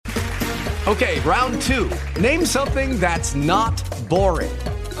Okay, round two. Name something that's not boring.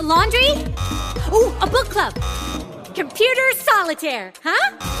 A laundry? Ooh, a book club. Computer solitaire,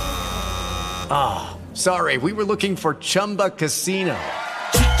 huh? Ah, sorry, we were looking for Chumba Casino.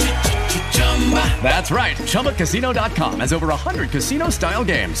 That's right, ChumbaCasino.com has over 100 casino-style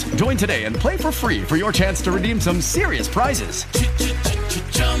games. Join today and play for free for your chance to redeem some serious prizes.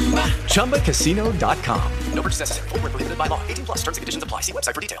 ChumbaCasino.com. No purchase necessary. Void where prohibited by law. 18 plus terms and conditions apply. See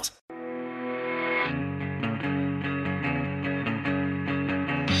website for details.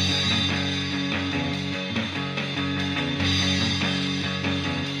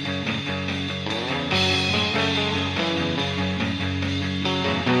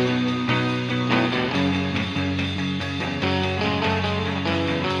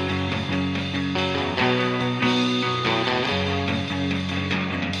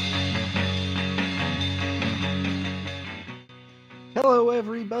 Hello,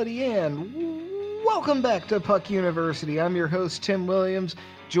 everybody, and welcome back to Puck University. I'm your host, Tim Williams,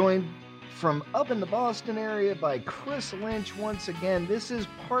 joined from up in the Boston area by Chris Lynch once again. This is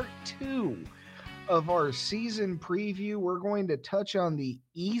part 2 of our season preview. We're going to touch on the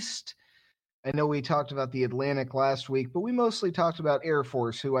East. I know we talked about the Atlantic last week, but we mostly talked about Air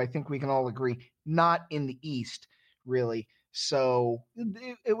Force, who I think we can all agree, not in the East, really. So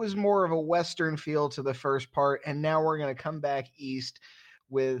it was more of a Western feel to the first part, and now we're going to come back East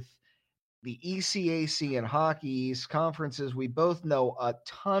with the ECAC and Hockey East conferences we both know a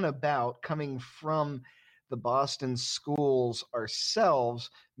ton about, coming from the Boston schools ourselves,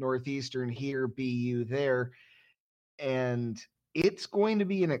 Northeastern here, BU there, and it's going to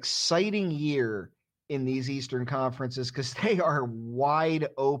be an exciting year in these Eastern conferences because they are wide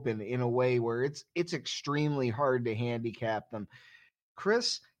open in a way where it's extremely hard to handicap them.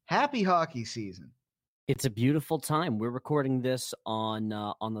 Chris, happy hockey season. It's a beautiful time. We're recording this on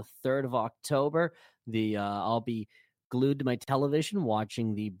the 3rd of October. I'll be glued to my television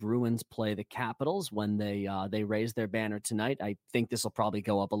watching the Bruins play the Capitals when they raise their banner tonight. I think this will probably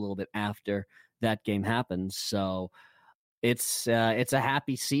go up a little bit after that game happens. So it's a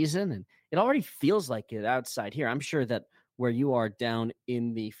happy season, and it already feels like it outside here. I'm sure that where you are down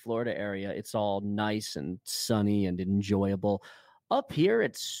in the Florida area, it's all nice and sunny and enjoyable. Up here,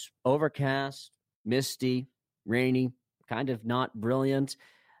 it's overcast, misty, rainy, kind of not brilliant.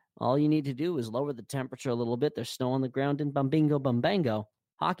 All you need to do is lower the temperature a little bit. There's snow on the ground in Bumbango,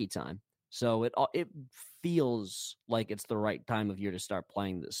 hockey time. So it feels like it's the right time of year to start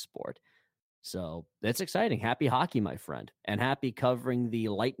playing this sport. So it's exciting. Happy hockey, my friend, and happy covering the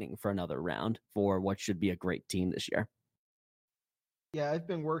Lightning for another round for what should be a great team this year. Yeah, I've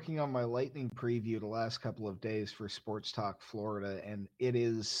been working on my Lightning preview the last couple of days for Sports Talk Florida, and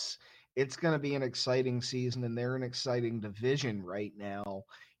it's going to be an exciting season, and they're an exciting division right now.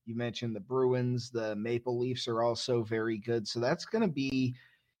 You mentioned the Bruins, the Maple Leafs are also very good, so that's going to be,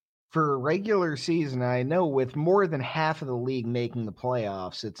 for a regular season, I know with more than half of the league making the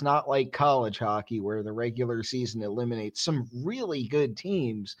playoffs, it's not like college hockey where the regular season eliminates some really good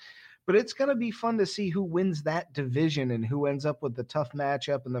teams, but it's going to be fun to see who wins that division and who ends up with the tough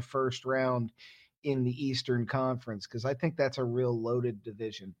matchup in the first round in the Eastern Conference, because I think that's a real loaded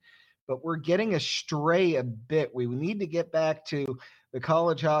division. But we're getting astray a bit. We need to get back to the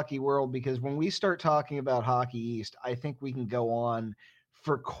college hockey world, because when we start talking about Hockey East, I think we can go on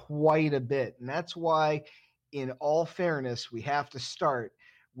for quite a bit. And that's why, in all fairness, we have to start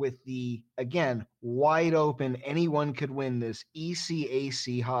with the, again, wide open, anyone could win this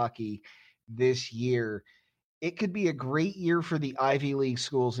ECAC hockey this year. It could be a great year for the Ivy League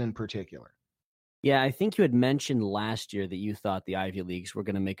schools in particular. Yeah, I think you had mentioned last year that you thought the Ivy Leagues were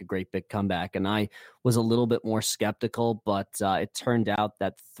going to make a great big comeback, and I was a little bit more skeptical, but it turned out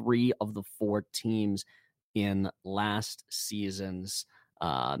that 3 of the 4 teams in last season's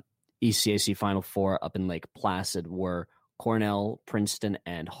ECAC Final Four up in Lake Placid were Cornell, Princeton,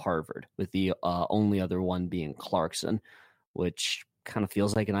 and Harvard, with the only other one being Clarkson, which kind of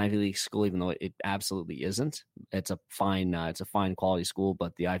feels like an Ivy League school, even though it absolutely isn't. It's a fine quality school,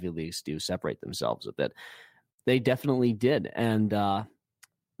 but the Ivy Leagues do separate themselves a bit. They definitely did. And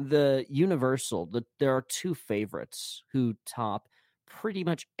the Universal, there are 2 favorites who top pretty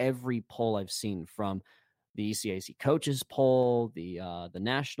much every poll I've seen, from the ECAC coaches poll, the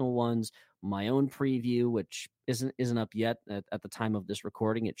national ones, my own preview, which isn't up yet at the time of this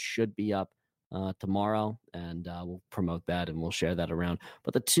recording. It should be up tomorrow, and we'll promote that and we'll share that around.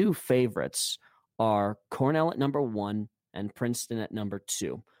 But the 2 favorites are Cornell at number 1 and Princeton at number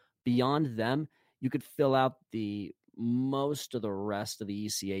 2. Beyond them, you could fill out the most of the rest of the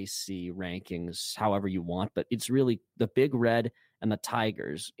ECAC rankings however you want, but it's really the Big Red and the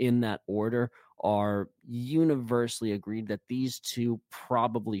Tigers in that order are universally agreed that these two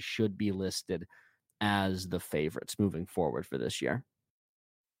probably should be listed as the favorites moving forward for this year.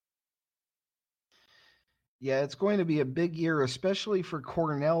 Yeah, it's going to be a big year, especially for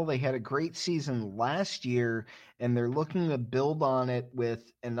Cornell. They had a great season last year, and they're looking to build on it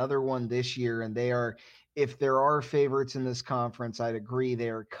with another one this year. And they are, if there are favorites in this conference, I'd agree they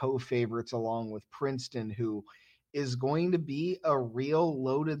are co-favorites along with Princeton, who is going to be a real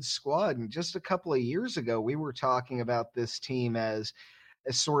loaded squad. And just a couple of years ago, we were talking about this team as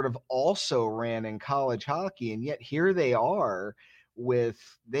sort of also ran in college hockey, and yet here they are with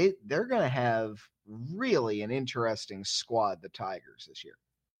they're going to have really an interesting squad, the Tigers, this year.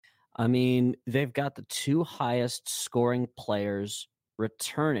 I mean, they've got the two highest scoring players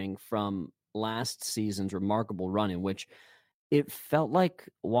returning from last season's remarkable run, in which it felt like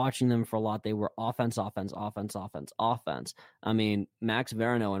watching them for a lot. They were offense. I mean, Max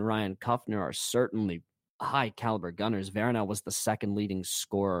Verano and Ryan Kuffner are certainly high caliber gunners. Verano was the second leading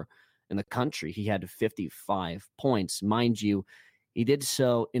scorer in the country. He had 55 points. Mind you, he did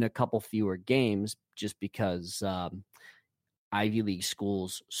so in a couple fewer games just because Ivy League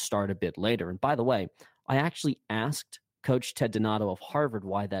schools start a bit later. And by the way, I actually asked Coach Ted Donato of Harvard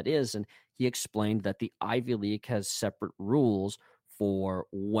why that is, and he explained that the Ivy League has separate rules for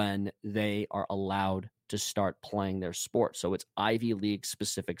when they are allowed to start playing their sport. So it's Ivy League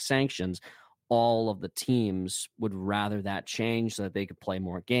specific sanctions. All of the teams would rather that change so that they could play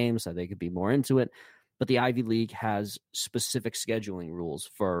more games, so they could be more into it. But the Ivy League has specific scheduling rules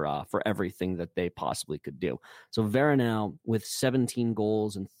for everything that they possibly could do. So Verano, with 17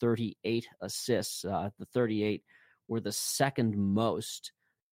 goals and 38 assists, the 38 were the second most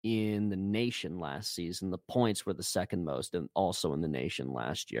in the nation last season. The points were the second most, and also in the nation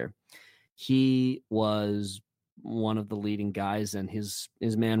last year. He was one of the leading guys, and his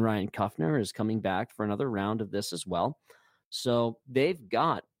man Ryan Kuffner is coming back for another round of this as well. So they've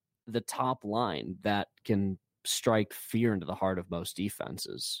got the top line that can strike fear into the heart of most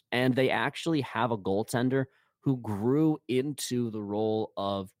defenses. And they actually have a goaltender who grew into the role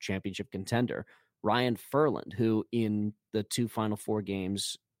of championship contender, Ryan Furland, who in the two Final Four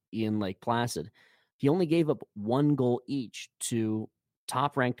games in Lake Placid, he only gave up one goal each to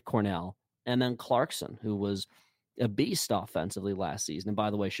top-ranked Cornell and then Clarkson, who was a beast offensively last season, and by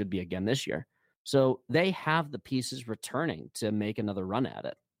the way, should be again this year. So they have the pieces returning to make another run at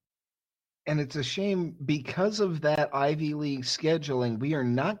it. And it's a shame because of that Ivy League scheduling, we are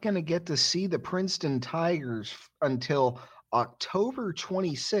not going to get to see the Princeton Tigers until October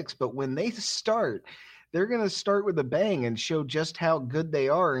 26th. But when they start, they're going to start with a bang and show just how good they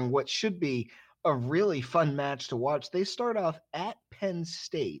are in what should be a really fun match to watch. They start off at Penn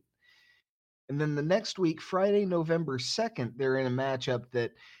State. And then the next week, Friday, November 2nd, they're in a matchup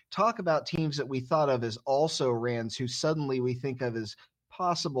that talk about teams that we thought of as also rans who suddenly we think of as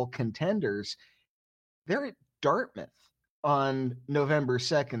possible contenders. They're at Dartmouth on November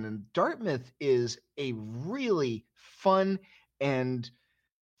 2nd, and Dartmouth is a really fun and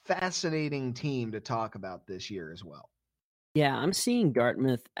fascinating team to talk about this year as well. Yeah, I'm seeing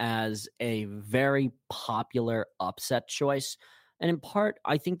Dartmouth as a very popular upset choice. And in part,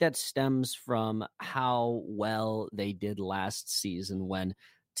 I think that stems from how well they did last season when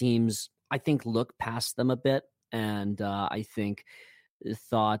teams, I think, looked past them a bit. And I think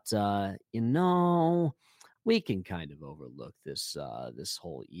thought, we can kind of overlook this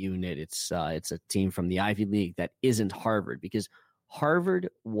whole unit. It's a team from the Ivy League that isn't Harvard, because Harvard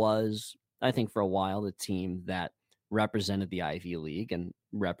was, I think, for a while, the team that represented the Ivy League and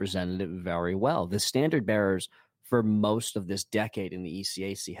represented it very well. The standard bearers for most of this decade in the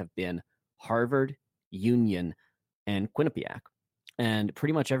ECAC have been Harvard, Union, and Quinnipiac. And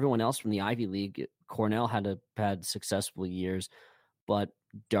pretty much everyone else from the Ivy League, Cornell had successful years, but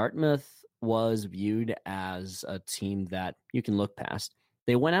Dartmouth was viewed as a team that you can look past.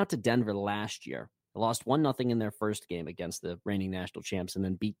 They went out to Denver last year. They lost 1-0 in their first game against the reigning national champs and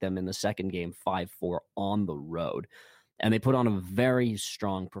then beat them in the second game 5-4 on the road. And they put on a very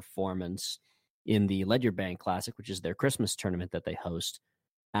strong performance in the Ledger Bank Classic, which is their Christmas tournament that they host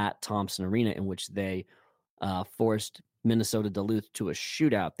at Thompson Arena, in which they forced Minnesota Duluth to a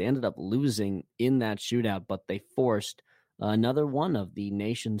shootout. They ended up losing in that shootout, but they forced another one of the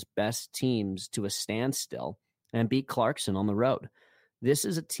nation's best teams to a standstill and beat Clarkson on the road. This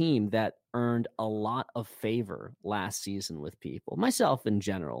is a team that earned a lot of favor last season with people, myself in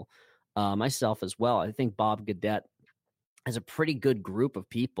general, myself as well. I think Bob Gaudette has a pretty good group of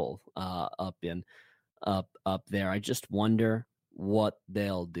people up there. I just wonder what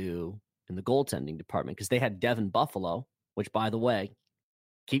they'll do in the goaltending department, because they had Devin Buffalo, which, by the way,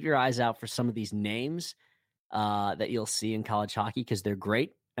 keep your eyes out for some of these names that you'll see in college hockey because they're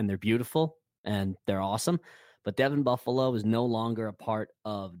great and they're beautiful and they're awesome. But Devin Buffalo is no longer a part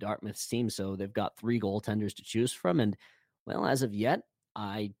of Dartmouth's team, so they've got 3 goaltenders to choose from. And, well, as of yet,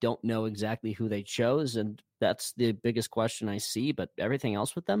 I don't know exactly who they chose, and that's the biggest question I see. But everything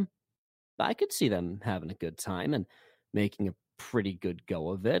else with them, I could see them having a good time and making a pretty good go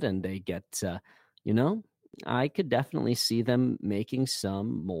of it. And they get, I could definitely see them making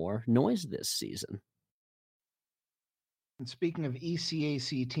some more noise this season. And speaking of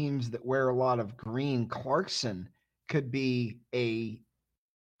ECAC teams that wear a lot of green, Clarkson could be a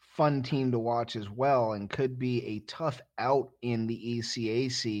fun team to watch as well and could be a tough out in the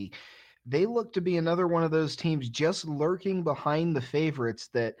ECAC. They look to be another one of those teams just lurking behind the favorites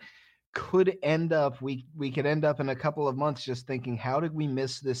that could end up, we could end up in a couple of months just thinking, how did we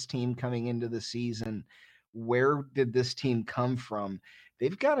miss this team coming into the season? Where did this team come from?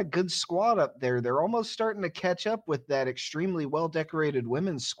 They've got a good squad up there. They're almost starting to catch up with that extremely well-decorated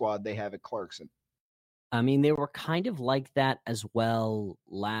women's squad they have at Clarkson. I mean, they were kind of like that as well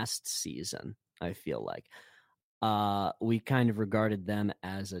last season, I feel like. We kind of regarded them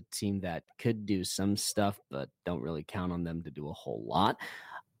as a team that could do some stuff, but don't really count on them to do a whole lot.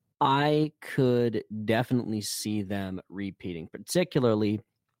 I could definitely see them repeating, particularly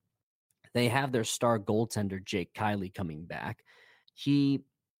they have their star goaltender, Jake Kiley, coming back. He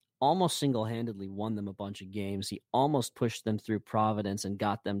almost single-handedly won them a bunch of games. He almost pushed them through Providence and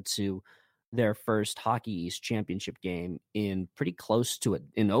got them to their first Hockey East championship game in pretty close to it,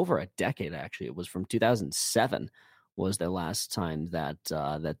 in over a decade, actually. It was from 2007 was their last time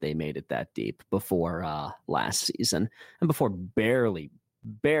that they made it that deep before last season and before barely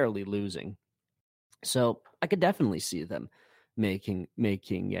losing. So I could definitely see them making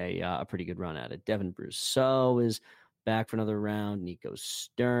a pretty good run at it. Devin Brousseau is back for another round. Nico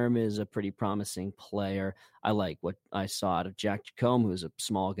Sturm is a pretty promising player. I like what I saw out of Jack Jacome, who's a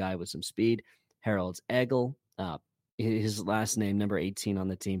small guy with some speed. Harold's Egel, his last name, number 18 on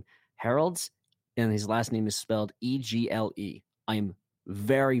the team. Harold's, and his last name is spelled Egle. I am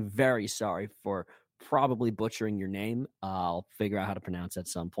very, very sorry for probably butchering your name. I'll figure out how to pronounce it at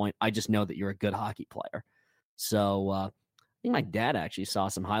some point. I just know that you're a good hockey player. So I think my dad actually saw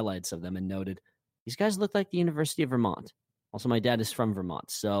some highlights of them and noted, these guys look like the University of Vermont. Also, my dad is from Vermont,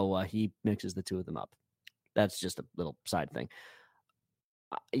 so he mixes the two of them up. That's just a little side thing.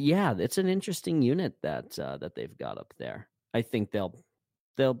 Yeah, it's an interesting unit that they've got up there. I think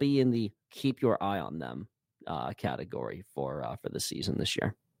they'll be in the keep your eye on them category for the season this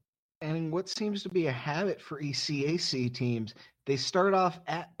year. And what seems to be a habit for ECAC teams, they start off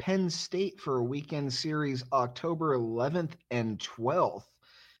at Penn State for a weekend series October 11th and 12th.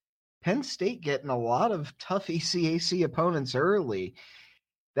 Penn State getting a lot of tough ECAC opponents early.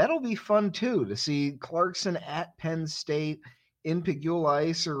 That'll be fun too, to see Clarkson at Penn State in Pegula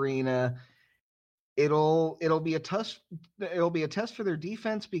Ice Arena. It'll be a test for their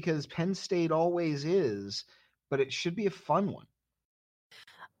defense because Penn State always is, but it should be a fun one.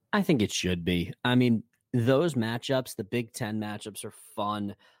 I think it should be. I mean, those matchups, the Big Ten matchups, are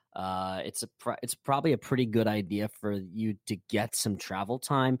fun. It's probably a pretty good idea for you to get some travel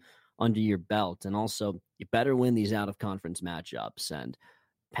time under your belt, and also you better win these out of conference matchups. And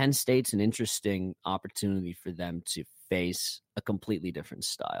Penn State's an interesting opportunity for them to face a completely different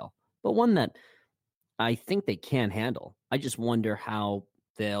style, but one that I think they can handle. I just wonder how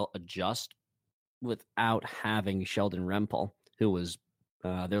they'll adjust without having Sheldon Rempel, who was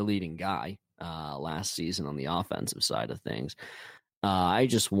their leading guy last season on the offensive side of things. I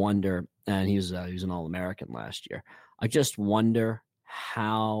just wonder, and he was an All-American last year. I just wonder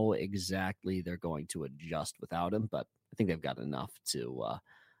how exactly they're going to adjust without him, but I think they've got enough to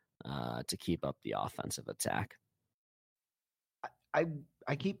keep up the offensive attack.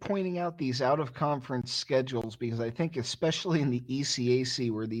 I keep pointing out these out-of-conference schedules because I think especially in the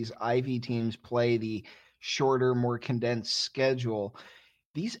ECAC where these Ivy teams play the shorter, more condensed schedule,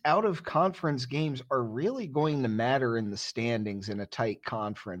 these out-of-conference games are really going to matter in the standings in a tight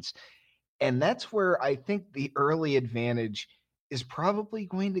conference. And that's where I think the early advantage is probably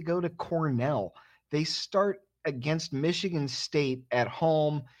going to go to Cornell. They start against Michigan State at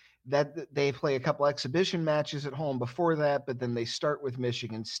home. That they play a couple exhibition matches at home before that, but then they start with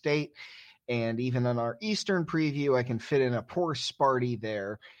Michigan State. And even on our Eastern preview, I can fit in a poor Sparty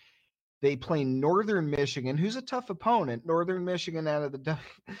there. They play Northern Michigan, who's a tough opponent. Northern Michigan out of the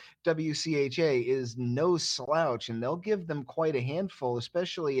WCHA is no slouch, and they'll give them quite a handful,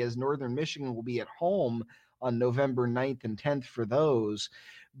 especially as Northern Michigan will be at home on November 9th and 10th for those.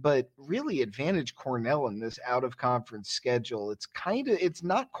 but really advantage Cornell in this out-of-conference schedule. It's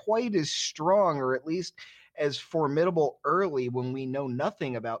not quite as strong, or at least as formidable early when we know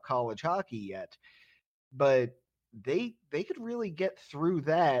nothing about college hockey yet. But they could really get through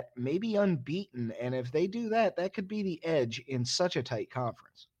that, maybe unbeaten, and if they do that, that could be the edge in such a tight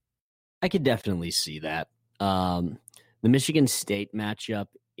conference. I could definitely see that. The Michigan State matchup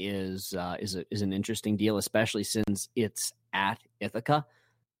is an interesting deal, especially since it's at Ithaca,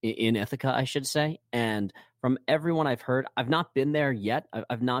 in Ithaca, I should say. And from everyone I've heard, I've not been there yet.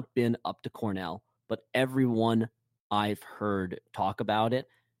 I've not been up to Cornell, but everyone I've heard talk about it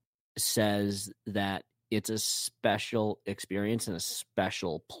says that it's a special experience and a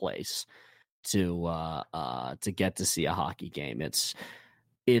special place to get to see a hockey game.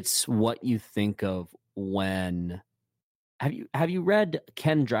 It's what you think of when have you read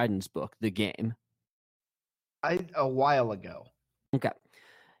Ken Dryden's book, The Game? A while ago. Okay.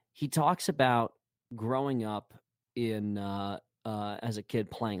 He talks about growing up in as a kid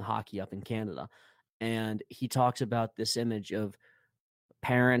playing hockey up in Canada, and he talks about this image of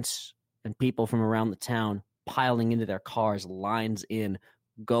parents and people from around the town piling into their cars, lines in,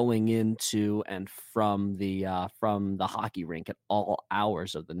 going into and from the hockey rink at all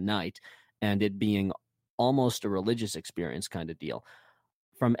hours of the night, and it being almost a religious experience kind of deal.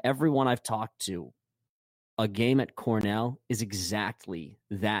 From everyone I've talked to, a game at Cornell is exactly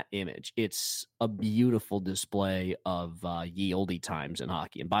that image. It's a beautiful display of ye olde times in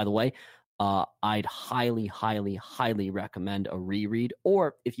hockey. And by the way, I'd highly, highly, highly recommend a reread,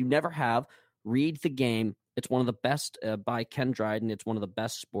 or if you never have, read The Game. It's one of the best by Ken Dryden. It's one of the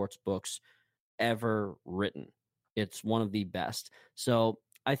best sports books ever written. It's one of the best. So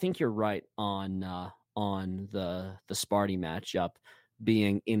I think you're right on the Sparty matchup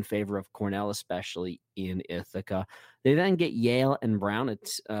being in favor of Cornell, especially in Ithaca. They then get Yale and Brown.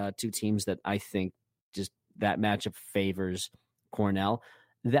 It's two teams that I think just that matchup favors Cornell.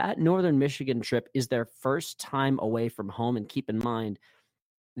 That Northern Michigan trip is their first time away from home. And keep in mind,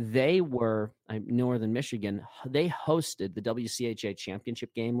 Northern Michigan, they hosted the WCHA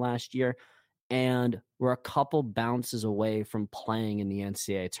championship game last year and were a couple bounces away from playing in the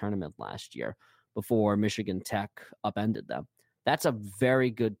NCAA tournament last year before Michigan Tech upended them. That's a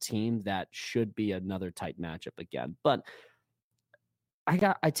very good team that should be another tight matchup again. But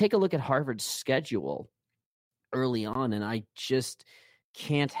I take a look at Harvard's schedule early on, and I just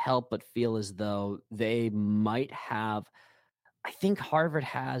can't help but feel as though they might have. I think Harvard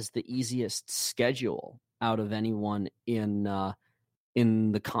has the easiest schedule out of anyone in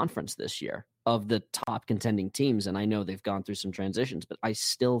the conference this year of the top contending teams. And I know they've gone through some transitions, but I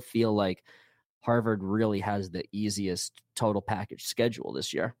still feel like Harvard really has the easiest total package schedule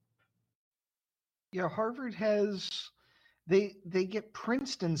this year. Yeah, Harvard has they get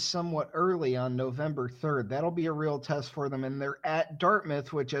Princeton somewhat early on November 3rd. That'll be a real test for them, and they're at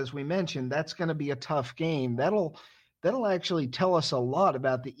Dartmouth, which, as we mentioned, that's going to be a tough game. That'll actually tell us a lot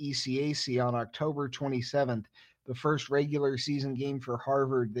about the ECAC on October 27th, the first regular season game for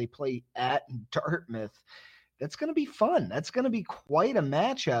Harvard. They play at Dartmouth. That's going to be fun. That's going to be quite a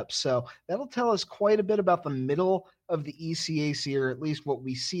matchup. So that'll tell us quite a bit about the middle of the ECAC, or at least what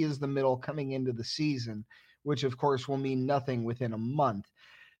we see as the middle coming into the season, which of course will mean nothing within a month.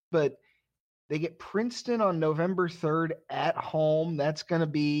 But they get Princeton on November 3rd at home. That's going to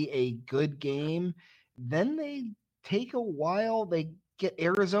be a good game. Then they take a while. They get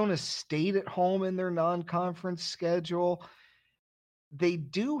Arizona State at home in their non-conference schedule. They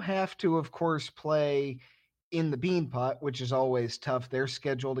do have to, of course, play in the Beanpot, which is always tough. They're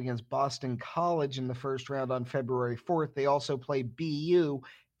scheduled against Boston College in the first round on February 4th. They also play BU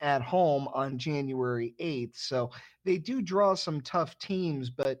at home on January 8th. So they do draw some tough teams,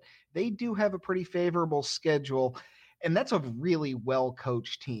 but they do have a pretty favorable schedule. And that's a really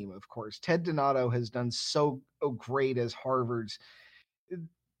well-coached team, of course. Ted Donato has done so great as Harvard's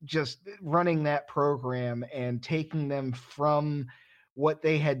just running that program and taking them from what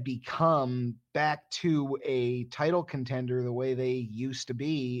they had become back to a title contender the way they used to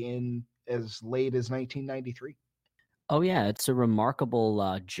be in as late as 1993. Oh yeah, it's a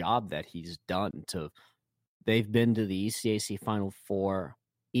remarkable job that he's done. They've been to the ECAC Final Four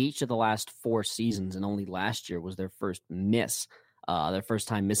each of the last 4 seasons, and only last year was their first miss, their first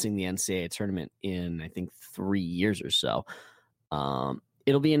time missing the NCAA tournament in, I think, 3 years or so.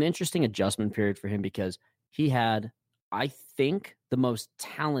 It'll be an interesting adjustment period for him because he had, I think, the most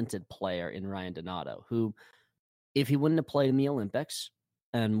talented player in Ryan Donato, who, if he wouldn't have played in the Olympics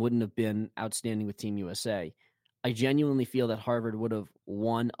and wouldn't have been outstanding with Team USA, I genuinely feel that Harvard would have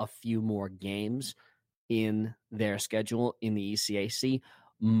won a few more games in their schedule in the ECAC.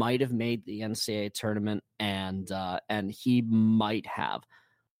 might have made the NCAA tournament, and he might have.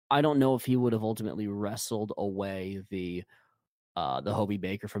 I don't know if he would have ultimately wrestled away the Hobie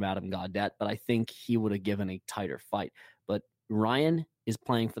Baker from Adam Gaudette, but I think he would have given a tighter fight. But Ryan is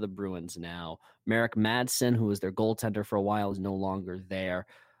playing for the Bruins now. Merrick Madsen, who was their goaltender for a while, is no longer there.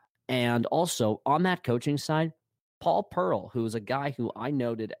 And also on that coaching side, Paul Pearl, who is a guy who I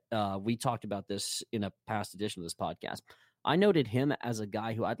noted, we talked about this in a past edition of this podcast. I noted him as a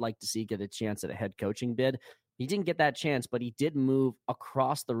guy who I'd like to see get a chance at a head coaching bid. He didn't get that chance, but he did move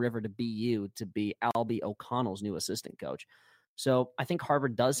across the river to BU to be Albie O'Connell's new assistant coach. So I think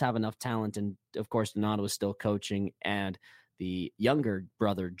Harvard does have enough talent, and of course Donato is still coaching, and the younger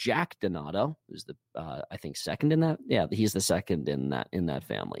brother Jack Donato, who's the I think second in that. Yeah, he's the second in that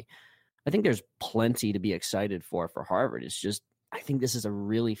family. I think there's plenty to be excited for Harvard. It's just I think this is a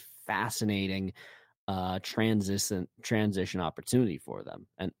really fascinating transition opportunity for them.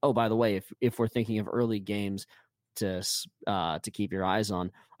 And oh, by the way, if we're thinking of early games to keep your eyes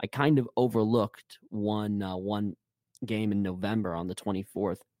on, I kind of overlooked one game in November on the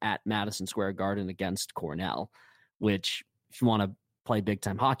 24th at Madison Square Garden against Cornell, which if you want to play big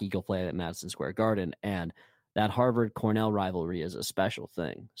time hockey, go play it at Madison Square Garden. And that Harvard Cornell rivalry is a special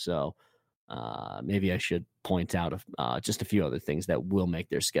thing. So maybe I should point out just a few other things that will make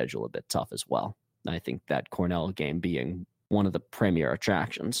their schedule a bit tough as well. I think that Cornell game being one of the premier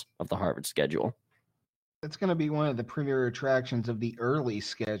attractions of the Harvard schedule. It's going to be one of the premier attractions of the early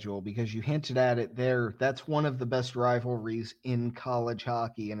schedule because you hinted at it there. That's one of the best rivalries in college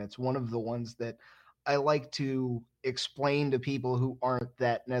hockey, and it's one of the ones that I like to explain to people who aren't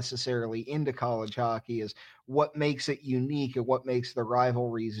that necessarily into college hockey is what makes it unique and what makes the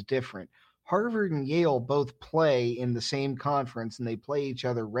rivalries different. Harvard and Yale both play in the same conference, and they play each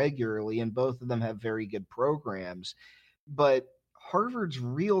other regularly, and both of them have very good programs. But Harvard's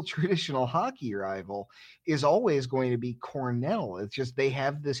real traditional hockey rival is always going to be Cornell. It's just they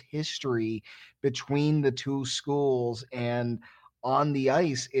have this history between the two schools, and on the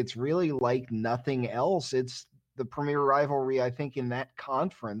ice, it's really like nothing else. It's the premier rivalry, I think, in that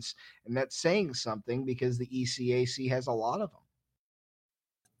conference, and that's saying something because the ECAC has a lot of them.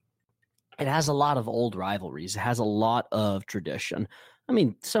 It has a lot of old rivalries. It has a lot of tradition. I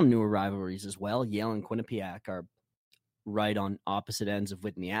mean, some newer rivalries as well. Yale and Quinnipiac are right on opposite ends of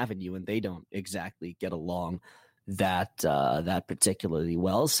Whitney Avenue, and they don't exactly get along that particularly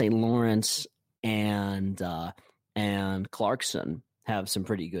well. St. Lawrence and Clarkson have some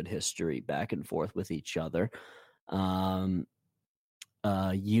pretty good history back and forth with each other.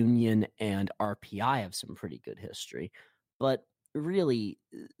 Union and RPI have some pretty good history, but really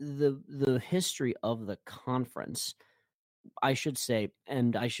the history of the conference, I should say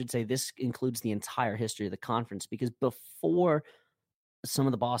this includes the entire history of the conference, because before some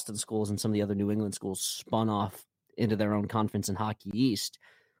of the Boston schools and some of the other New England schools spun off into their own conference in Hockey East,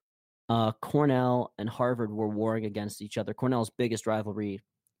 Cornell and Harvard were warring against each other. Cornell's biggest rivalry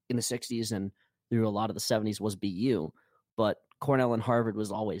in the 60s and through a lot of the 70s was BU, but Cornell and Harvard was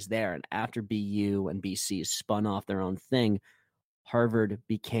always there. And after BU and BC spun off their own thing, Harvard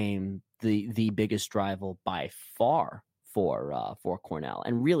became the biggest rival by far for Cornell,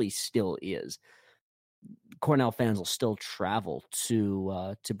 and really still is. Cornell fans will still travel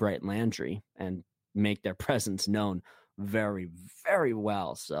to Bright Landry and make their presence known very, very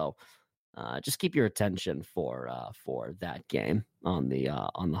well. So just keep your attention for that game on the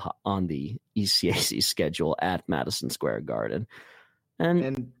ECAC schedule at Madison Square Garden.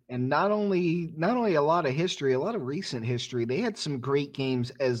 And not only a lot of history, a lot of recent history. They had some great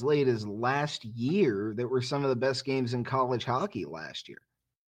games as late as last year that were some of the best games in college hockey last year.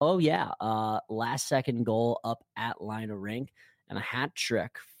 Oh yeah, last second goal up at Lina Rink, and a hat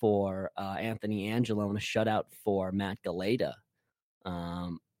trick for Anthony Angelo and a shutout for Matt Galeta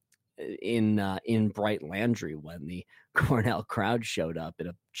in Bright Landry when the Cornell crowd showed up in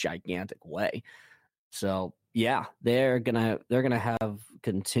a gigantic way. So yeah, they're gonna have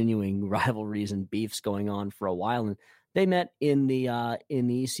continuing rivalries and beefs going on for a while, and they met in the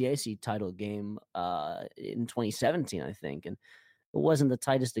ECAC title game in 2017, I think, and it wasn't the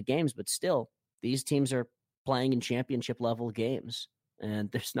tightest of games, but still, these teams are playing in championship level games, and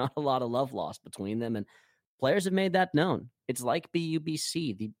there's not a lot of love lost between them, and players have made that known. It's like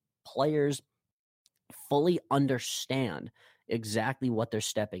BUBC; the players fully understand exactly what they're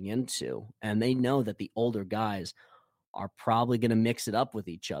stepping into, and they know that the older guys are probably going to mix it up with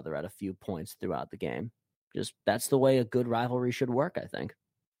each other at a few points throughout the game. Just that's the way a good rivalry should work, I think.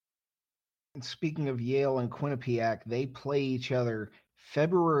 And speaking of Yale and Quinnipiac, they play each other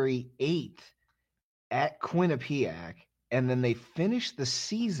February 8th at Quinnipiac. and then they finish the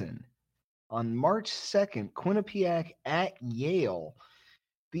season on March 2nd, Quinnipiac at Yale.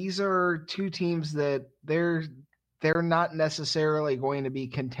 These are two teams that they're not necessarily going to be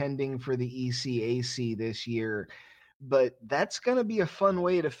contending for the ECAC this year, but that's going to be a fun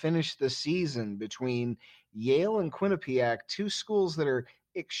way to finish the season between Yale and Quinnipiac, two schools that are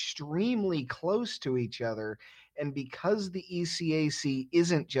extremely close to each other. And because the ECAC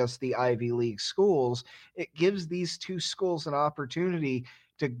isn't just the Ivy League schools, it gives these two schools an opportunity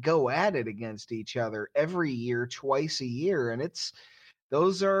to go at it against each other every year, twice a year. And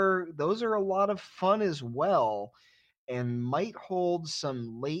those are a lot of fun as well, and might hold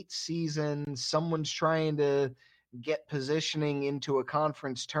some late season, someone's trying to get positioning into a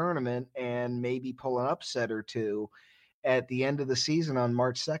conference tournament and maybe pull an upset or two at the end of the season on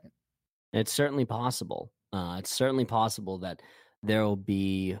March 2nd. It's certainly possible. It's certainly possible that there will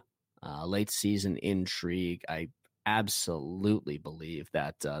be late season intrigue. I absolutely believe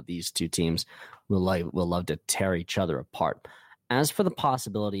that these two teams will love to tear each other apart. As for the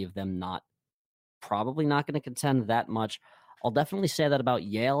possibility of them probably not going to contend that much, I'll definitely say that about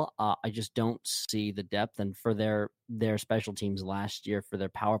Yale. I just don't see the depth. And for their special teams last year, for their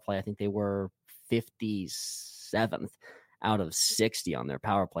power play, I think they were 57th out of 60 on their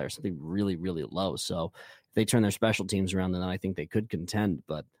power play, or something really, really low. So if they turn their special teams around, then I think they could contend,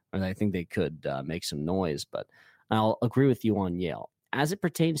 or I think they could make some noise. But I'll agree with you on Yale. As it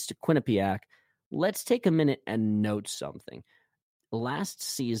pertains to Quinnipiac, let's take a minute and note something. Last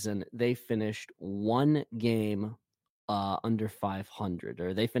season, they finished one game under 500,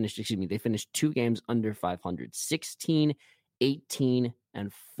 or they finished 2 games under 500, 16, 18,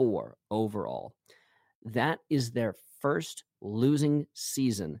 and 4 overall. That is their first losing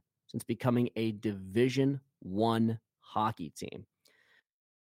season since becoming a Division I hockey team.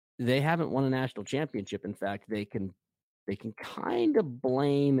 They haven't won a national championship. In fact, they can kind of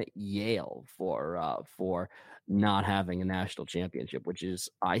blame Yale for not having a national championship, which is,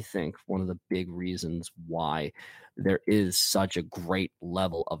 I think, one of the big reasons why there is such a great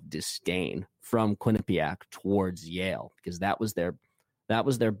level of disdain from Quinnipiac towards Yale, because that was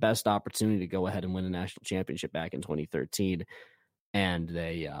their best opportunity to go ahead and win a national championship back in 2013, and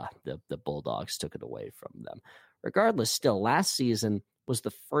they the Bulldogs took it away from them. Regardless, still, last season was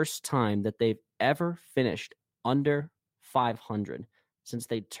the first time that they've ever finished under 500 since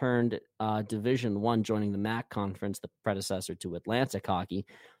they turned Division I, joining the MAC conference, the predecessor to Atlantic hockey,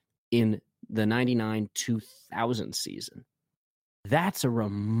 in the 99-2000 season. That's a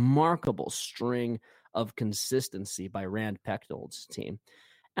remarkable string of consistency by Rand Pecknold's team.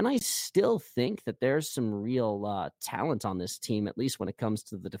 And I still think that there's some real talent on this team, at least when it comes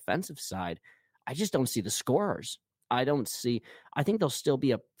to the defensive side. I just don't see the scorers. I think they'll still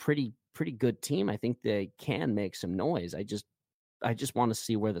be a pretty good team. I think they can make some noise. I just want to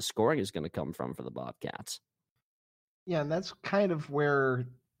see where the scoring is going to come from for the Bobcats. Yeah, and that's kind of where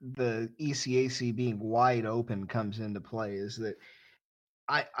the ECAC being wide open comes into play, is that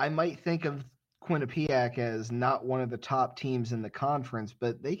I might think of Quinnipiac as not one of the top teams in the conference,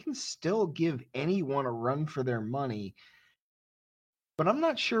 but they can still give anyone a run for their money. But I'm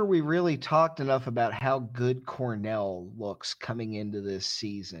not sure we really talked enough about how good Cornell looks coming into this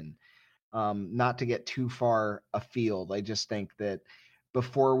season. Not to get too far afield, I just think that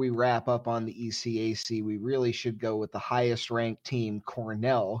before we wrap up on the ECAC, we really should go with the highest ranked team,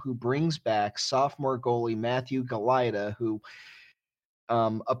 Cornell, who brings back sophomore goalie Matthew Galida, who,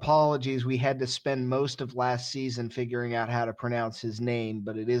 apologies, we had to spend most of last season figuring out how to pronounce his name,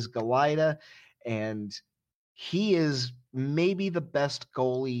 but it is Galida, and he is maybe the best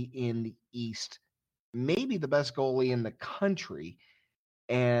goalie in the East, maybe the best goalie in the country.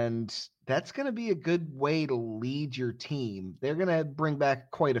 And that's going to be a good way to lead your team. They're going to bring back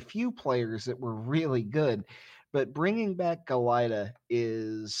quite a few players that were really good, but bringing back Galida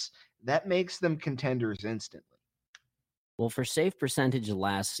that makes them contenders instantly. Well, for save percentage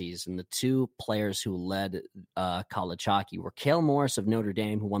last season, the two players who led college hockey were Cale Morris of Notre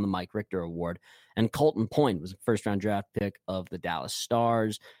Dame, who won the Mike Richter Award, and Colton Point, who was a first-round draft pick of the Dallas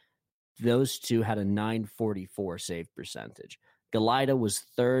Stars. Those two had a .944 save percentage. Galida was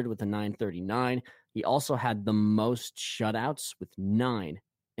third with a .939. He also had the most shutouts with 9.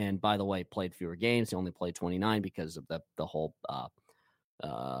 And by the way, played fewer games. He only played 29 because of the whole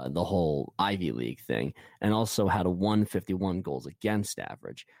Ivy League thing, and also had a 151 goals against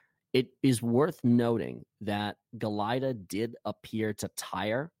average. It is worth noting that Galida did appear to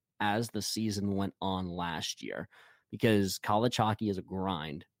tire as the season went on last year, because college hockey is a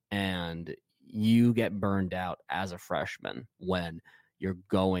grind, and you get burned out as a freshman when you're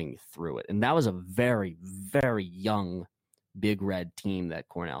going through it. And that was a very, very young big red team that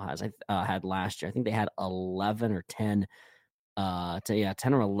Cornell has had last year. I think they had 11 or 10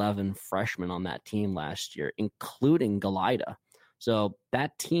 10 or 11 freshmen on that team last year, including Galida. So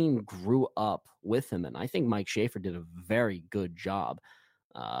that team grew up with him, and I think Mike Schaefer did a very good job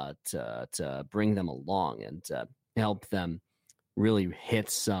to bring them along and help them really hit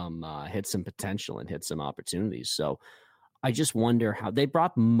some potential and hit some opportunities. So I just wonder how they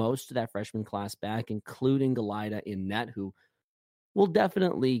brought most of that freshman class back, including Galida in net, who will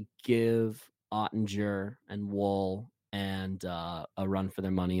definitely give Ottinger and Wool and a run for their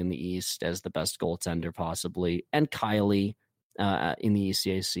money in the East as the best goaltender possibly, and Kiley in the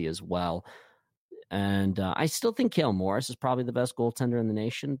ECAC as well. And I still think Cale Morris is probably the best goaltender in the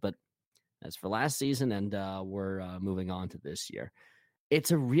nation, but as for last season, and we're moving on to this year,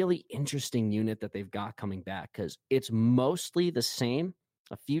 it's a really interesting unit that they've got coming back because it's mostly the same.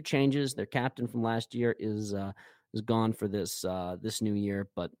 A few changes. Their captain from last year is gone for this new year,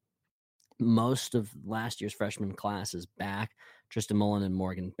 but most of last year's freshman class is back. Tristan Mullen and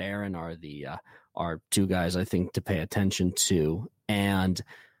Morgan Barron are two guys I think to pay attention to, and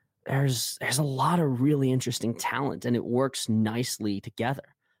there's a lot of really interesting talent, and it works nicely together.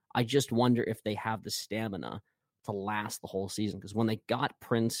 I just wonder if they have the stamina to last the whole season, because when they got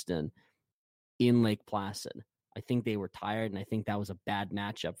Princeton in Lake Placid, I think they were tired, and I think that was a bad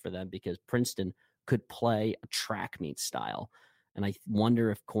matchup for them because Princeton could play a track meet style, and I wonder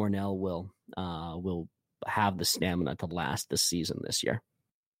if Cornell will have the stamina to last this season this year.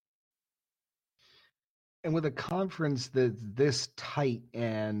 And with a conference that's this tight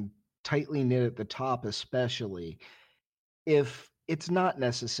and tightly knit at the top, especially, if it's not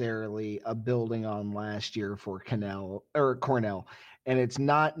necessarily a building on last year for Cornell, and it's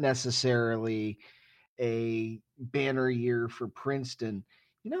not necessarily a banner year for Princeton,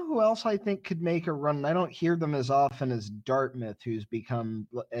 you know who else I think could make a run? I don't hear them as often as Dartmouth, who's become,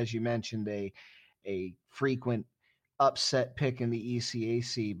 as you mentioned, a frequent upset pick in the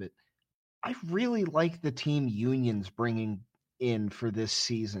ECAC, but I really like the team Union's bringing in for this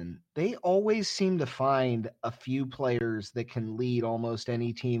season. They always seem to find a few players that can lead almost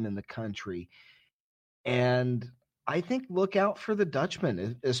any team in the country. And I think look out for the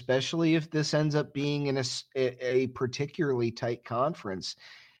Dutchman, especially if this ends up being in a particularly tight conference.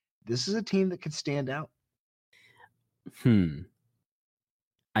 This is a team that could stand out.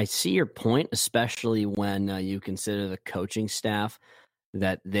 I see your point, especially when you consider the coaching staff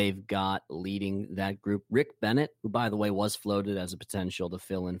that they've got leading that group. Rick Bennett, who, by the way, was floated as a potential to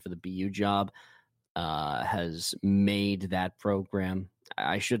fill in for the BU job, has made that program,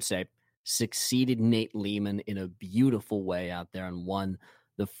 I should say, succeeded Nate Lehman in a beautiful way out there and won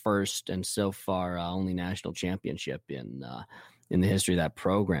the first and so far only national championship in the history of that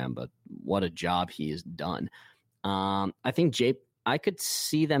program. But what a job he has done. I think I could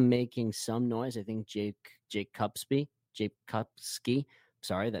see them making some noise. I think Jake Kupski,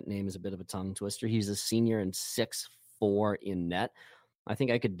 sorry, that name is a bit of a tongue twister. He's a senior and 6'4" in net. I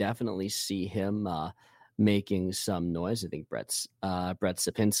think I could definitely see him making some noise. I think Brett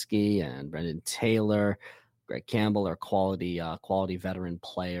Sapinski and Brendan Taylor, Greg Campbell are quality veteran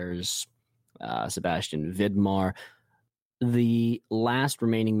players. Sebastian Vidmar. The last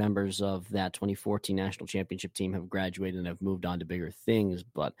remaining members of that 2014 national championship team have graduated and have moved on to bigger things,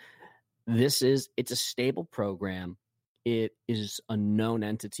 but it's a stable program. It is a known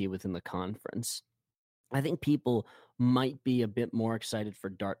entity within the conference. I think people might be a bit more excited for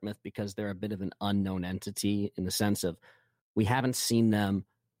Dartmouth because they're a bit of an unknown entity in the sense of we haven't seen them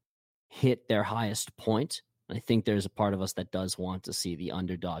hit their highest point. I think there's a part of us that does want to see the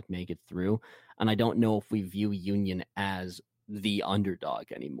underdog make it through. And I don't know if we view Union as the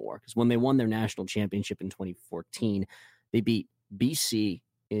underdog anymore. Because when they won their national championship in 2014, they beat BC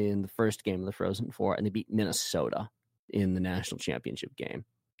in the first game of the Frozen Four, and they beat Minnesota in the national championship game.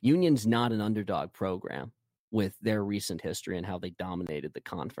 Union's not an underdog program with their recent history and how they dominated the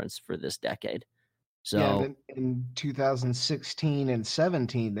conference for this decade. So yeah, in 2016 and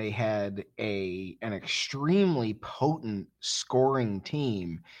 17, they had an extremely potent scoring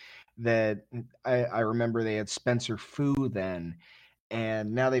team that I remember they had Spencer Fu then,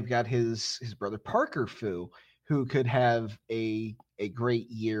 and now they've got his brother Parker Fu, who could have a great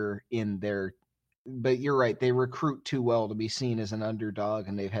year in their. But you're right, they recruit too well to be seen as an underdog,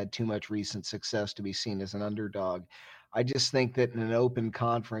 and they've had too much recent success to be seen as an underdog. I just think that in an open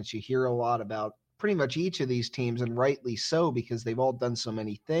conference, you hear a lot about pretty much each of these teams, and rightly so, because they've all done so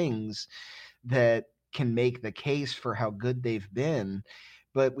many things that can make the case for how good they've been.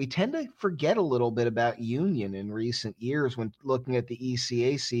 But we tend to forget a little bit about Union in recent years when looking at the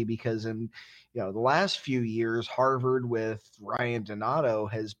ECAC, because in the last few years, Harvard with Ryan Donato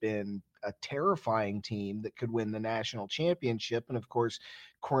has been a terrifying team that could win the national championship. And of course,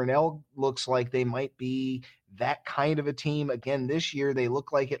 Cornell looks like they might be that kind of a team again this year. They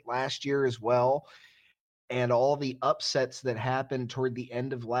look like it last year as well. And all the upsets that happened toward the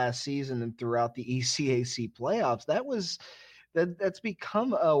end of last season and throughout the ECAC playoffs, that's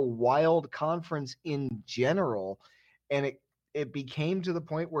become a wild conference in general. And it became to the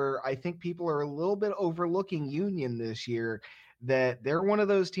point where I think people are a little bit overlooking Union this year, that they're one of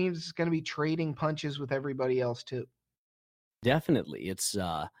those teams that's going to be trading punches with everybody else too. Definitely. It's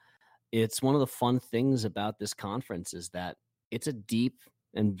one of the fun things about this conference is that it's a deep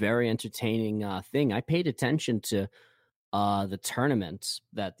and very entertaining thing. I paid attention to the tournament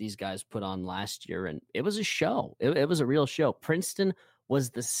that these guys put on last year, and it was a show. It was a real show. Princeton was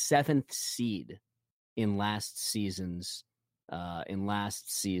the 7th seed in last season's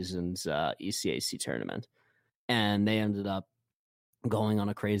ECAC tournament, and they ended up going on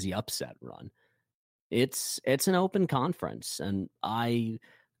a crazy upset run. It's an open conference, and I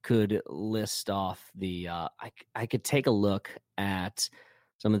could list off the I could take a look at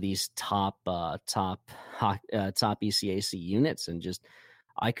some of these top ECAC units, and just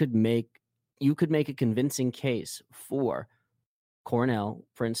you could make a convincing case for Cornell,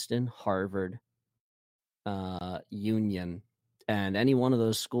 Princeton, Harvard, Union, and any one of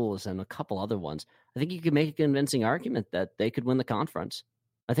those schools, and a couple other ones. I think you could make a convincing argument that they could win the conference.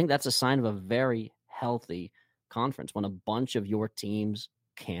 I think that's a sign of a very healthy conference when a bunch of your teams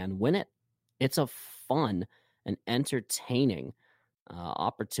can win it. It's a fun and entertaining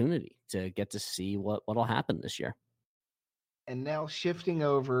opportunity to get to see what'll happen this year. And now shifting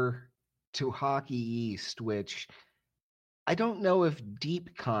over to Hockey East, which I don't know if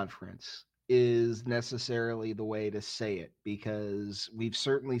deep conference is necessarily the way to say it, because we've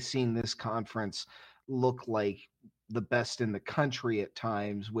certainly seen this conference look like the best in the country at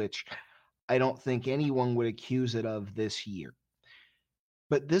times, which I don't think anyone would accuse it of this year.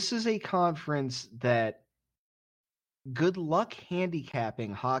 But this is a conference that good luck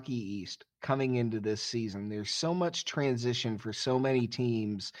handicapping Hockey East coming into this season. There's so much transition for so many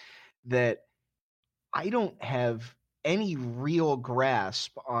teams that I don't have any real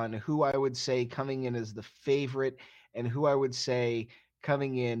grasp on who I would say coming in as the favorite and who I would say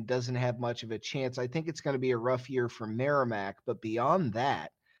coming in doesn't have much of a chance. I think it's going to be a rough year for Merrimack, but beyond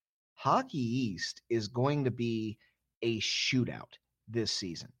that, Hockey East is going to be a shootout this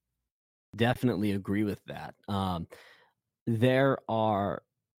season. Definitely agree with that.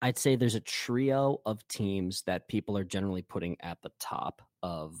 I'd say there's a trio of teams that people are generally putting at the top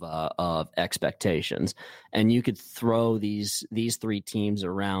of expectations, and you could throw these 3 teams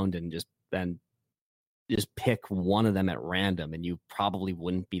around and just pick one of them at random, and you probably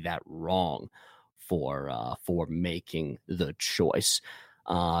wouldn't be that wrong for making the choice.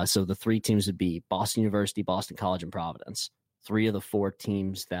 So the 3 teams would be Boston University, Boston College, and Providence. 3 of the 4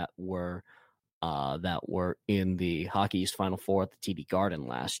 teams that were in the Hockey East Final Four at the TD Garden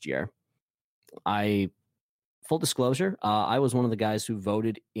last year. Full disclosure, I was one of the guys who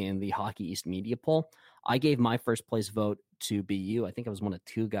voted in the Hockey East media poll. I gave my first place vote to BU. I think I was one of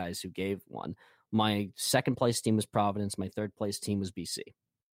 2 guys who gave one. My second place team was Providence. My third place team was BC.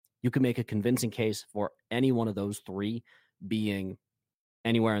 You could make a convincing case for any one of those 3 being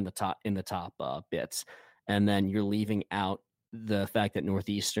anywhere in the top bits, and then you're leaving out the fact that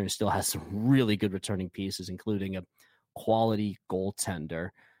Northeastern still has some really good returning pieces, including a quality goaltender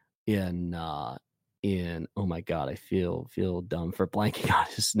in oh my god, I feel dumb for blanking on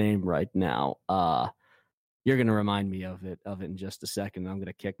his name right now. You're going to remind me of it in just a second. I'm going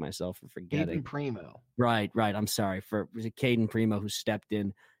to kick myself for forgetting. Caden Primo. Right. I'm sorry. Was it Caden Primo who stepped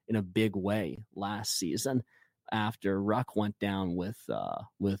in a big way last season after Ruck went down with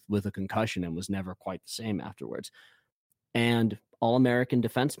a concussion and was never quite the same afterwards. And All-American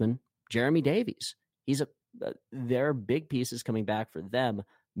defenseman Jeremy Davies. There are big pieces coming back for them.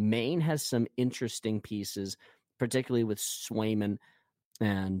 Maine has some interesting pieces, particularly with Swayman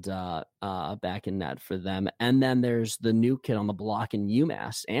and back in net for them. And then there's the new kid on the block in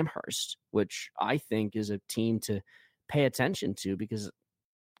UMass, Amherst, which I think is a team to pay attention to because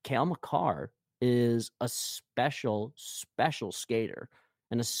Cale Makar is a special skater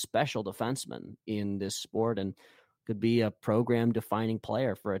and a special defenseman in this sport, and could be a program-defining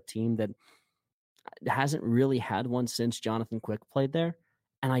player for a team that hasn't really had one since Jonathan Quick played there.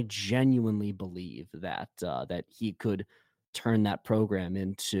 And I genuinely believe that that he could turn that program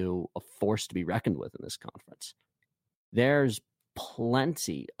into a force to be reckoned with in this conference. There's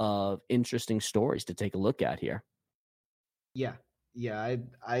plenty of interesting stories to take a look at here. Yeah.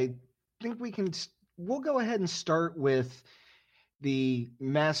 I think we'll go ahead and start with the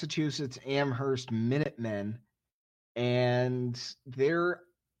Massachusetts Amherst Minutemen and their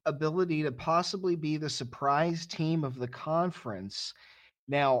ability to possibly be the surprise team of the conference.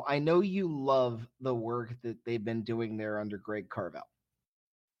 Now, I know you love the work that they've been doing there under Greg Carvel.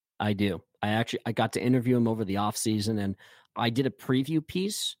 I do. I got to interview him over the off season, and I did a preview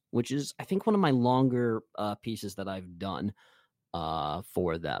piece, which is, I think, one of my longer pieces that I've done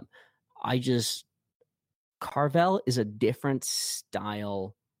for them. Carvel is a different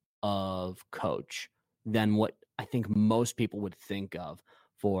style of coach than what I think most people would think of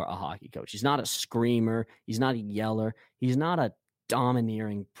for a hockey coach. He's not a screamer. He's not a yeller. He's not a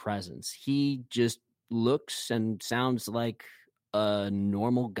domineering presence. He just looks and sounds like a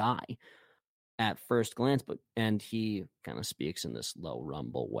normal guy at first glance, and he kind of speaks in this low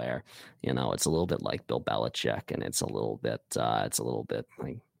rumble where, it's a little bit like Bill Belichick, and it's a little bit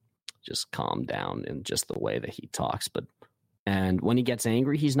like, just calm down in just the way that he talks. And when he gets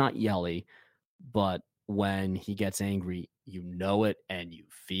angry, he's not yelly, but when he gets angry, you know it, and you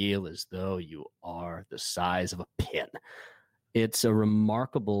feel as though you are the size of a pin. It's a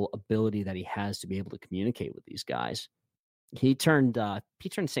remarkable ability that he has to be able to communicate with these guys. He turned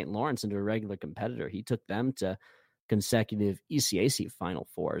St. Lawrence into a regular competitor. He took them to consecutive ECAC Final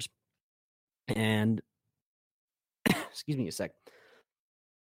Fours. And excuse me a sec.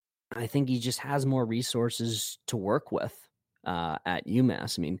 I think he just has more resources to work with at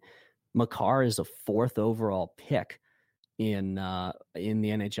UMass. I mean, Makar is a 4th overall pick in the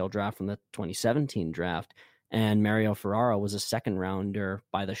NHL draft from the 2017 draft, and Mario Ferraro was a 2nd rounder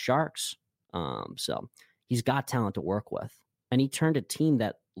by the Sharks. So he's got talent to work with. And he turned a team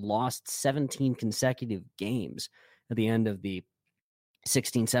that lost 17 consecutive games at the end of the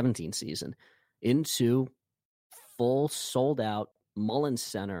 16-17 season into full sold-out Mullins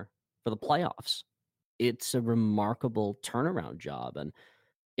Center for the playoffs. It's a remarkable turnaround job, and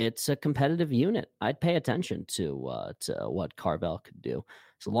it's a competitive unit. I'd pay attention to what Carvel could do.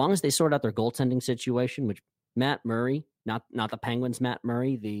 So long as they sort out their goaltending situation, which Matt Murray, not the Penguins Matt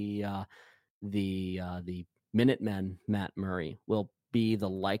Murray, the Minutemen Matt Murray will be the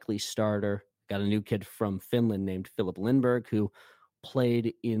likely starter. Got a new kid from Finland named Philip Lindberg, who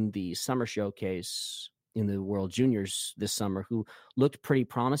played in the summer showcase in the World Juniors this summer, who looked pretty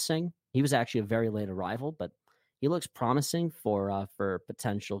promising. He was actually a very late arrival, but he looks promising for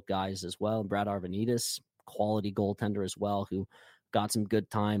potential guys as well. Brad Arvanitis, quality goaltender as well, who got some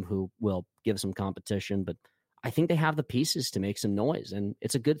good time, who will give some competition. But I think they have the pieces to make some noise, and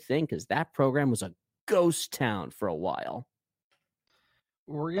it's a good thing because that program was a ghost town for a while.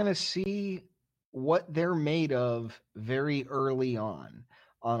 We're going to see what they're made of very early on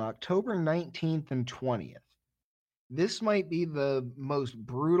October 19th and 20th. This might be the most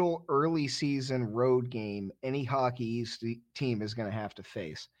brutal early season road game any Hockey East team is going to have to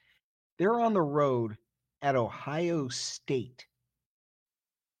face. They're on the road at Ohio State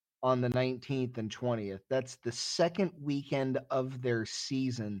on the 19th and 20th. That's the second weekend of their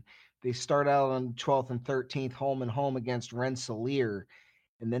season. They start out on 12th and 13th, home and home against Rensselaer,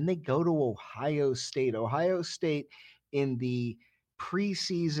 and then they go to Ohio State. Ohio State, in the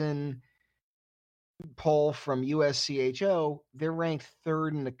preseason poll from USCHO, they're ranked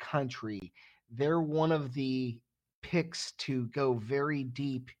 3rd in the country. They're one of the picks to go very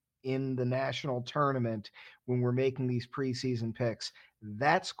deep in the national tournament when we're making these preseason picks.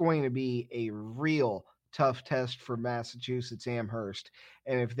 That's going to be a real tough test for Massachusetts Amherst.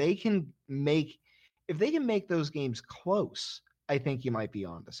 And if they can make those games close, I think you might be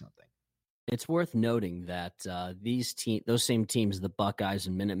onto something. It's worth noting that those same teams, the Buckeyes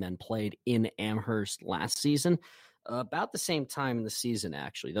and Minutemen, played in Amherst last season, about the same time in the season,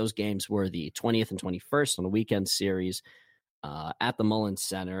 actually. Those games were the 20th and 21st on a weekend series at the Mullins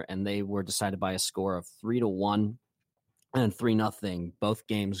Center, and they were decided by a score of 3-1 and 3-0, both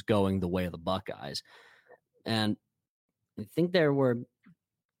games going the way of the Buckeyes. And I think there were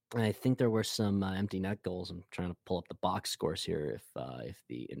some empty net goals. I'm trying to pull up the box scores here if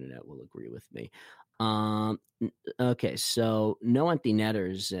the internet will agree with me. Okay, so no empty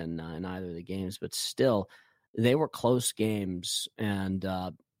netters in either of the games, but still, they were close games, and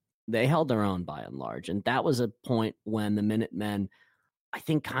they held their own by and large. And that was a point when the Minutemen, I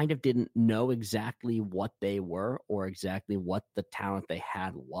think, kind of didn't know exactly what they were or exactly what the talent they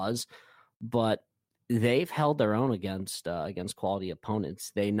had was, but they've held their own against quality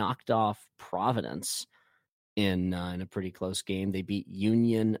opponents. They knocked off Providence in a pretty close game. They beat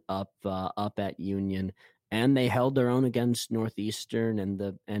Union up at Union, And they held their own against Northeastern and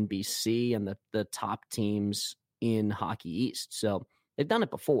the NBC and the top teams in Hockey East. So they've done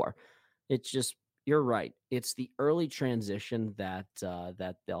it before. It's just, you're right. It's the early transition that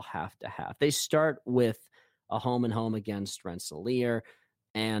they'll have to have. They start with a home and home against Rensselaer.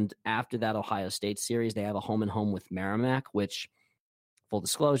 And after that Ohio State series, they have a home and home with Merrimack, which, full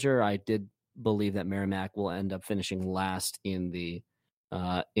disclosure, I did believe that Merrimack will end up finishing last in the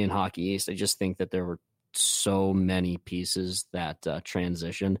in Hockey East. I just think that there were so many pieces that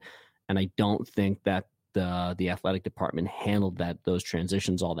transition, and I don't think that the athletic department handled those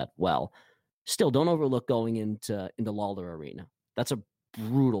transitions all that well. Still, don't overlook going into Lawler Arena. That's a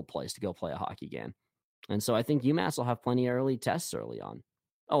brutal place to go play a hockey game. And so I think UMass will have plenty of early tests early on.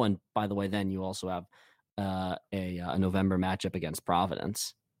 Oh, and by the way, then you also have a November matchup against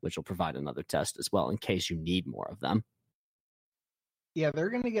Providence, which will provide another test as well in case you need more of them. Yeah, they're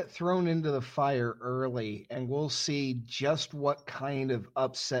going to get thrown into the fire early, and we'll see just what kind of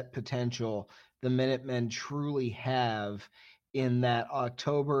upset potential the Minutemen truly have in that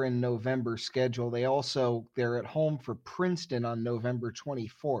October and November schedule. They're at home for Princeton on November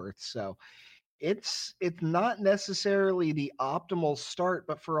 24th. So it's not necessarily the optimal start,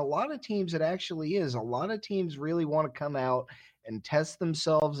 but for a lot of teams, it actually is. A lot of teams really want to come out and test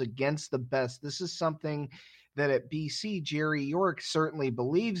themselves against the best. This is something that at BC, Jerry York certainly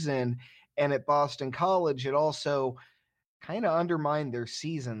believes in, and at Boston College, it also kind of undermined their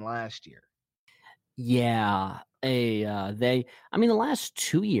season last year. Yeah, the last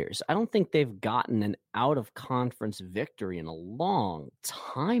 2 years, I don't think they've gotten an out-of-conference victory in a long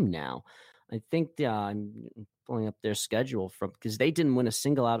time now. I think I'm pulling up their schedule because they didn't win a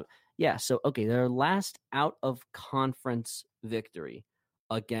single out. Yeah, so, okay, their last out-of-conference victory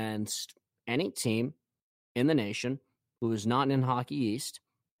against any team in the nation who is not in Hockey East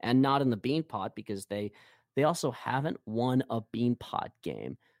and not in the Beanpot, because they also haven't won a Beanpot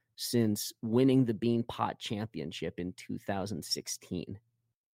game since winning the Beanpot championship in 2016.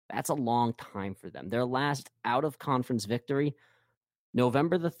 That's a long time for them. Their last out-of-conference victory,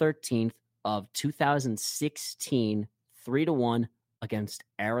 November the 13th of 2016, 3-1 against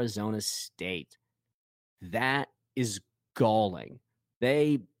Arizona State. That is galling.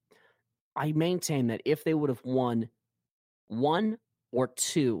 I maintain that if they would have won 1 or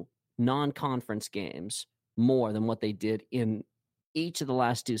 2 non-conference games more than what they did in each of the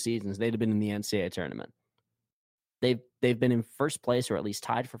last 2 seasons, they'd have been in the NCAA tournament. They've been in first place, or at least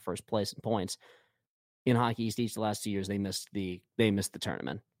tied for first place in points in Hockey East each of the last 2 years. They missed the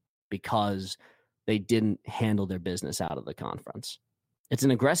tournament because they didn't handle their business out of the conference. It's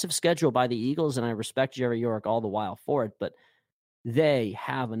an aggressive schedule by the Eagles, and I respect Jerry York all the while for it, but they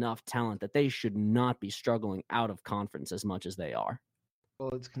have enough talent that they should not be struggling out of conference as much as they are.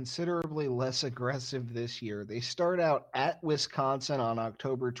 Well, it's considerably less aggressive this year. They start out at Wisconsin on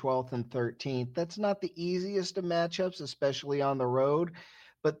October 12th and 13th. That's not the easiest of matchups, especially on the road,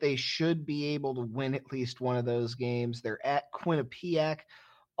 but they should be able to win at least one of those games. They're at Quinnipiac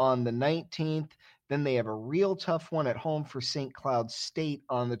on the 19th. Then they have a real tough one at home for St. Cloud State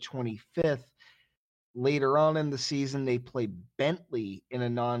on the 25th. Later on in the season, they play Bentley in a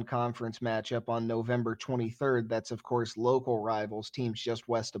non-conference matchup on November 23rd. That's, of course, local rivals, teams just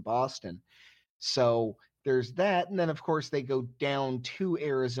west of Boston. So there's that. And then, of course, they go down to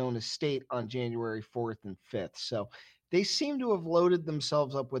Arizona State on January 4th and 5th. So they seem to have loaded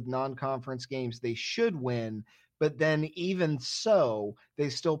themselves up with non-conference games they should win. But then even so, they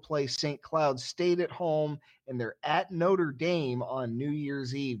still play St. Cloud State at home, and they're at Notre Dame on New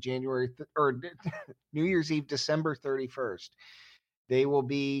Year's Eve, New Year's Eve, December 31st. They will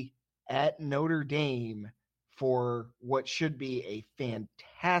be at Notre Dame for what should be a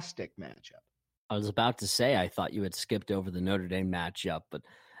fantastic matchup. I was about to say, I thought you had skipped over the Notre Dame matchup, but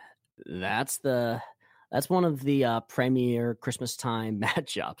that's one of the premier Christmas time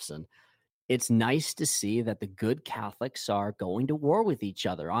matchups, and it's nice to see that the good Catholics are going to war with each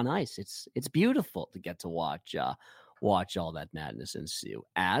other on ice. It's beautiful to get to watch all that madness ensue.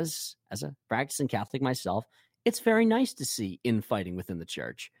 As a practicing Catholic myself, it's very nice to see infighting within the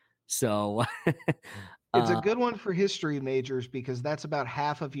church. So it's a good one for history majors, because that's about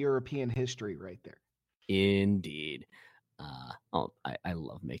half of European history right there. Indeed. I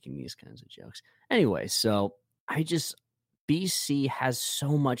love making these kinds of jokes. Anyway, so BC has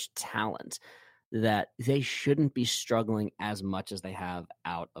so much talent that they shouldn't be struggling as much as they have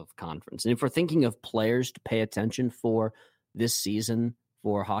out of conference. And if we're thinking of players to pay attention for this season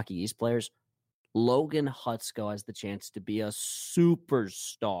for Hockey East players, Logan Hutsko has the chance to be a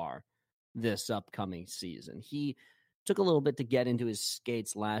superstar this upcoming season. He Took a little bit to get into his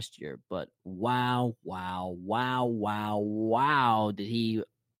skates last year, but wow, did he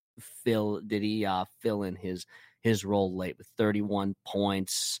fill in his role late with 31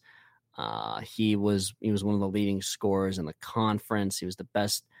 points. He was one of the leading scorers in the conference. He was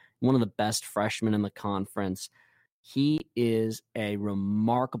one of the best freshmen in the conference. He is a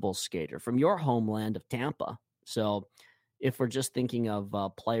remarkable skater from your homeland of Tampa. So if we're just thinking of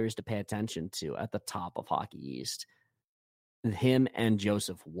players to pay attention to at the top of Hockey East, him and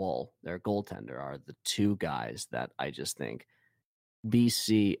Joseph Woll, their goaltender, are the two guys that I just think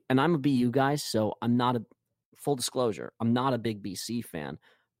BC, and I'm a BU guy, so I'm not full disclosure, I'm not a big BC fan,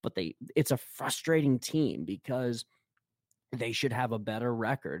 but it's a frustrating team because they should have a better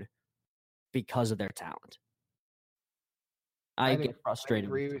record because of their talent. I get frustrated. I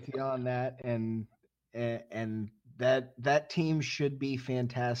agree with you on that, and that team should be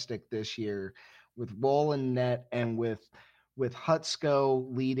fantastic this year with Woll and net, and with Hutsko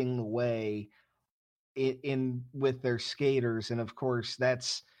leading the way in with their skaters. And of course,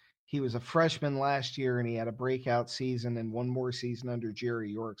 he was a freshman last year, and he had a breakout season, and one more season under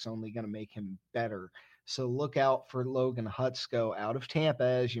Jerry York's only going to make him better. So look out for Logan Hutsko out of Tampa,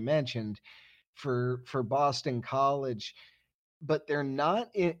 as you mentioned, for Boston College. But they're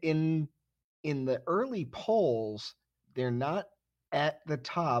not in the early polls. They're not at the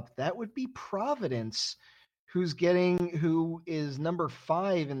top. That would be Providence, who is number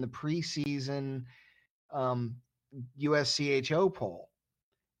 5 in the preseason USCHO poll.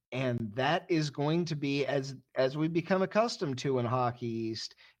 And that is going to be, as we've become accustomed to in Hockey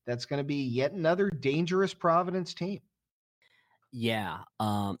East, that's going to be yet another dangerous Providence team. Yeah.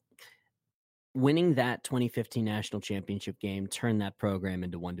 Winning that 2015 national championship game turned that program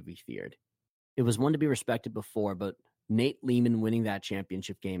into one to be feared. It was one to be respected before, but Nate Lehman winning that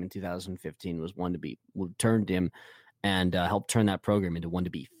championship game in 2015 was one to be turned him and helped turn that program into one to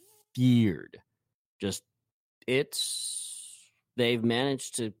be feared. They've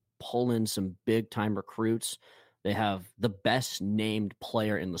managed to pull in some big time recruits. They have the best named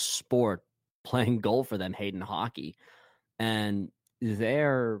player in the sport playing goal for them, Hayden Hockey, and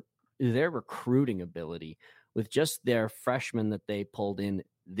their recruiting ability with just their freshmen that they pulled in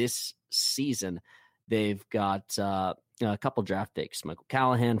this season. They've got a couple draft picks. Michael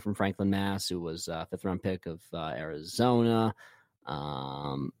Callahan from Franklin, Mass., who was a 5th-round pick of Arizona.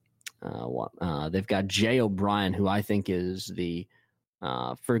 They've got Jay O'Brien, who I think is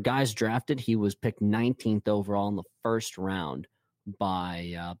for guys drafted, he was picked 19th overall in the first round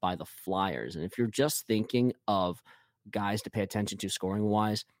by the Flyers. And if you're just thinking of guys to pay attention to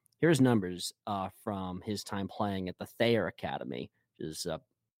scoring-wise, here's numbers from his time playing at the Thayer Academy, which is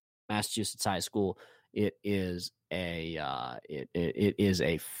Massachusetts high school. It is a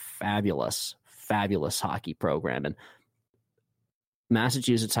fabulous hockey program, and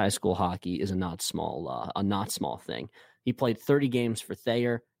Massachusetts high school hockey is a not small thing. He played 30 games for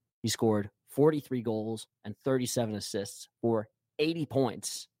Thayer. He scored 43 goals and 37 assists for 80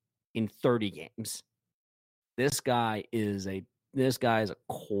 points in 30 games. This guy is a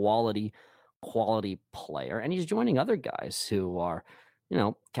quality player, and he's joining other guys who are,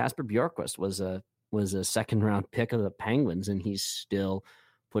 Casper Bjorkquist was a 2nd-round pick of the Penguins, and he's still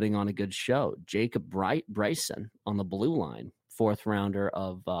putting on a good show. Jacob Bryson on the blue line, 4th rounder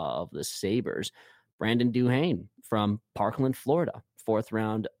of the Sabres. Brandon Duhane from Parkland, Florida, 4th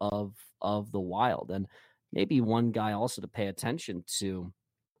round of the Wild. And maybe one guy also to pay attention to,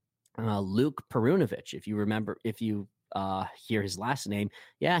 Luke Perunovich. If you hear his last name,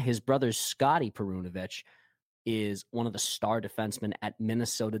 his brother Scotty Perunovich is one of the star defensemen at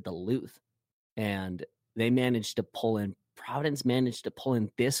Minnesota Duluth. And Providence managed to pull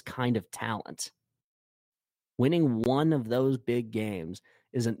in this kind of talent. Winning one of those big games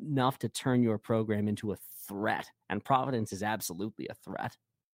is enough to turn your program into a threat, and Providence is absolutely a threat.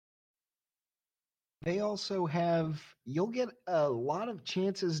 They also you'll get a lot of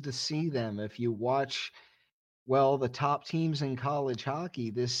chances to see them if you watch, the top teams in college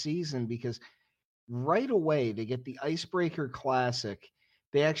hockey this season, because right away they get the Icebreaker Classic.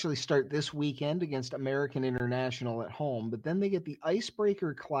 They actually start this weekend against American International at home, but then they get the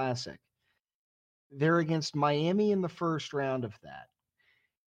Icebreaker Classic. They're against Miami in the first round of that.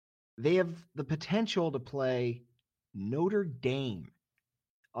 They have the potential to play Notre Dame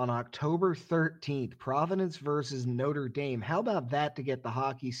on October 13th, Providence versus Notre Dame. How about that to get the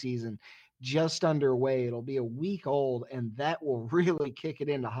hockey season just underway? It'll be a week old, and that will really kick it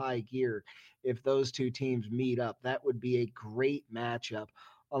into high gear if those two teams meet up. That would be a great matchup.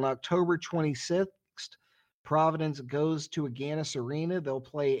 On October 26th, Providence goes to Agganis Arena. They'll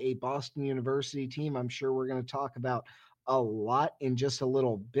play a Boston University team I'm sure we're going to talk about a lot in just a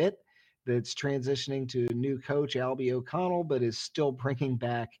little bit, that's transitioning to a new coach, Albie O'Connell, but is still bringing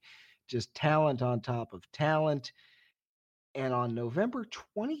back just talent on top of talent. And on November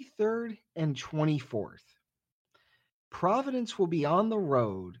 23rd and 24th, Providence will be on the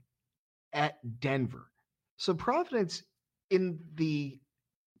road at Denver. So Providence, in the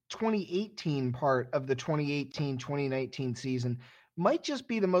 2018 part of the 2018-2019 season, might just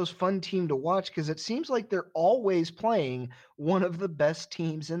be the most fun team to watch because it seems like they're always playing one of the best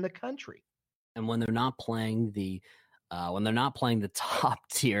teams in the country. And when they're not playing the top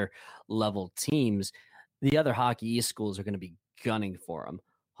tier level teams, the other Hockey East schools are going to be gunning for them.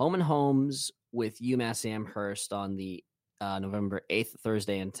 Home and homes with UMass Amherst on the November 8th,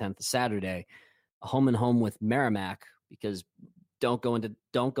 Thursday, and 10th, Saturday. Home and home with Merrimack, because don't go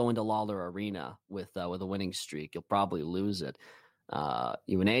into Lawler Arena with a winning streak. You'll probably lose it.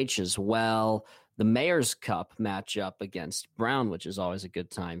 UNH as well. The Mayor's Cup matchup against Brown, which is always a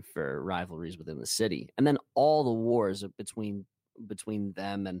good time for rivalries within the city. And then all the wars between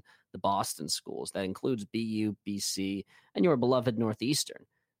them and the Boston schools. That includes BU, BC, and your beloved Northeastern.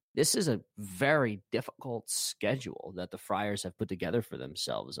 This is a very difficult schedule that the Friars have put together for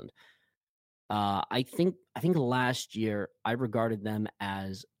themselves. And I think last year I regarded them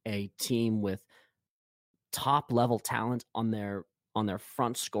as a team with top level talent on their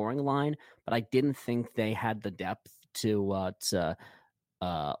front scoring line, but I didn't think they had the depth to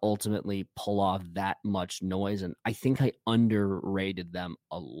ultimately pull off that much noise. And I think I underrated them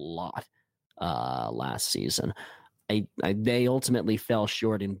a lot last season. They ultimately fell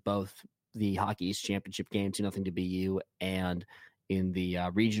short in both the Hockey East Championship game, 2-0 to BU, and in the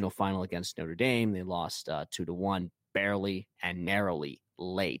regional final against Notre Dame, they lost 2-1, barely and narrowly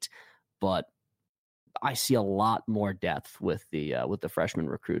late. But I see a lot more depth with the freshman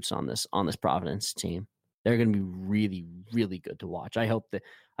recruits on this Providence team. They're going to be really, really good to watch. I hope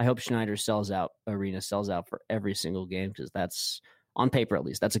Schneider Arena sells out for every single game, because that's, on paper at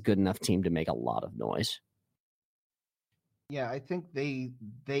least, that's a good enough team to make a lot of noise. Yeah, I think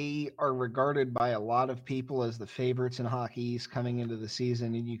they are regarded by a lot of people as the favorites in Hockey East coming into the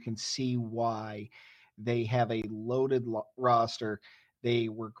season, and you can see why. They have a loaded roster. They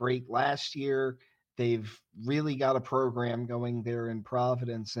were great last year. They've really got a program going there in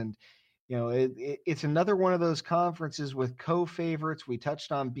Providence, and it's another one of those conferences with co-favorites. We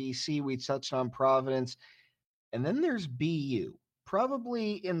touched on BC, we touched on Providence, and then there's BU.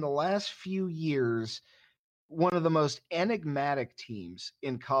 Probably in the last few years, one of the most enigmatic teams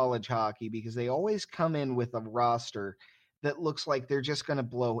in college hockey, because they always come in with a roster that looks like they're just going to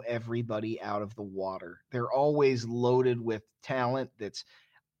blow everybody out of the water. They're always loaded with talent that's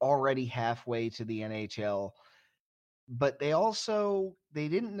already halfway to the NHL, but they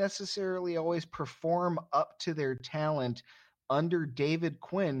didn't necessarily always perform up to their talent under David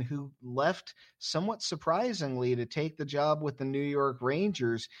Quinn, who left somewhat surprisingly to take the job with the New York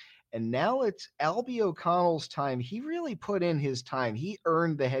Rangers. And now it's Albie O'Connell's time. He really put in his time. He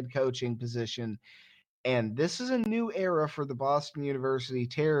earned the head coaching position. And this is a new era for the Boston University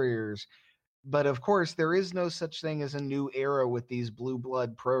Terriers. But of course, there is no such thing as a new era with these blue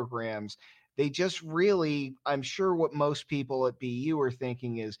blood programs. They just really, I'm sure what most people at BU are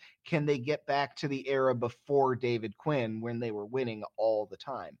thinking is, can they get back to the era before David Quinn when they were winning all the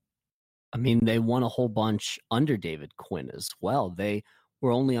time? I mean, they won a whole bunch under David Quinn as well. They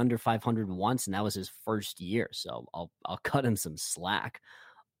were only under 500 once, and that was his first year. So I'll cut him some slack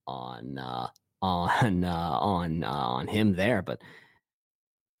on him there. But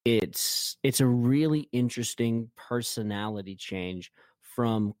it's a really interesting personality change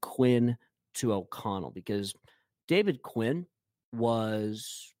from Quinn to O'Connell, because David Quinn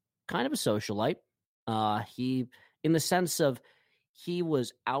was kind of a socialite. He, in the sense of, he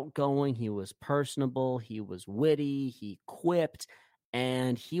was outgoing, he was personable, he was witty, he quipped,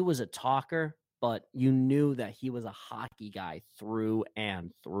 and he was a talker, but you knew that he was a hockey guy through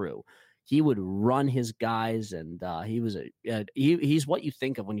and through. He would run his guys, and he's what you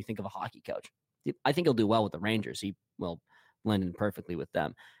think of when you think of a hockey coach. I think he'll do well with the Rangers. He will blend in perfectly with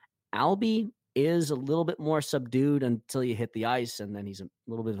them. Albie is a little bit more subdued until you hit the ice, and then he's a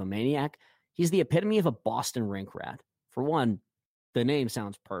little bit of a maniac. He's the epitome of a Boston rink rat. For one, the name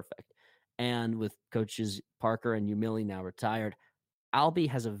sounds perfect. And with coaches Parker and Umili now retired, Albie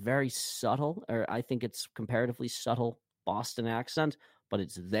has a very subtle, or I think it's comparatively subtle, Boston accent, but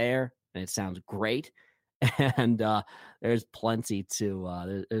it's there and it sounds great. And there's plenty to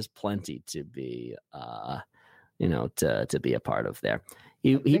be to be a part of there.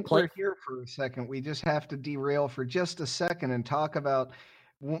 I think we're here for a second. We just have to derail for just a second and talk about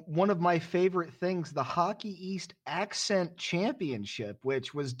one of my favorite things, the Hockey East Accent Championship,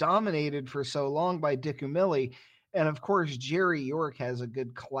 which was dominated for so long by Dick Umili. And of course, Jerry York has a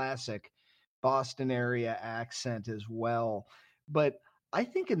good classic Boston area accent as well. But I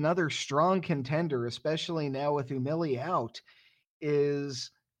think another strong contender, especially now with Umili out,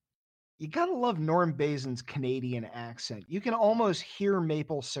 is you got to love Norm Basin's Canadian accent. You can almost hear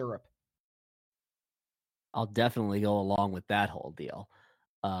maple syrup. I'll definitely go along with that whole deal.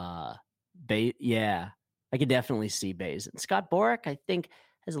 Yeah, I could definitely see Basin. Scott Boric, I think,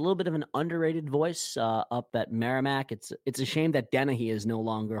 has a little bit of an underrated voice up at Merrimack. It's a shame that Dennehy is no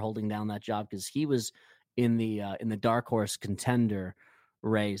longer holding down that job because he was in the dark horse contender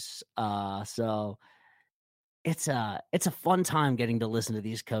race. So it's a fun time getting to listen to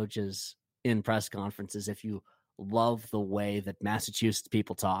these coaches in press conferences. If you love the way that Massachusetts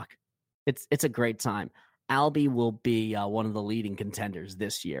people talk, it's a great time. Albie will be one of the leading contenders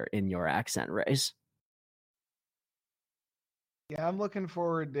this year in your accent race. Yeah, I'm looking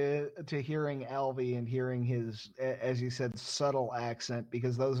forward to hearing Albie and hearing his, as you said, subtle accent,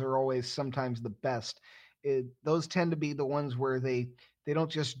 because those are always sometimes the best. Those tend to be the ones where they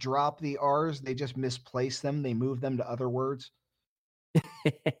don't just drop the R's, they just misplace them. They move them to other words.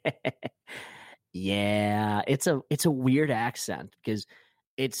 Yeah, it's a weird accent because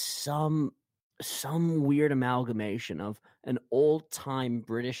it's some weird amalgamation of an old-time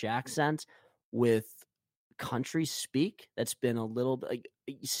British accent with country speak that's been a little bit like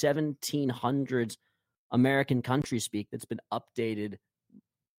 1700s American country speak that's been updated,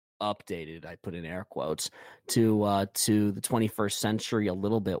 I put in air quotes, to the 21st century a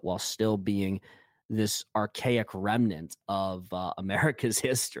little bit, while still being this archaic remnant of America's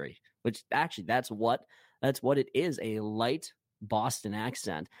history, which actually that's what it is. A light Boston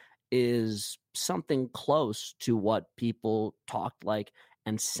accent is something close to what people talked like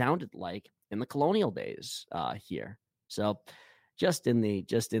and sounded like in the colonial days here. So just in the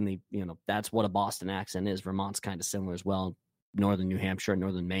that's what a Boston accent is. Vermont's kind of similar as well. Northern New Hampshire,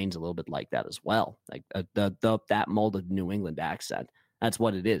 Northern Maine's a little bit like that as well. Like that molded New England accent. That's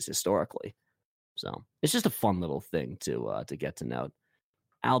what it is historically. So it's just a fun little thing to get to know.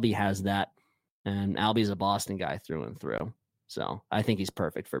 Albie has that, and Albie's a Boston guy through and through. So I think he's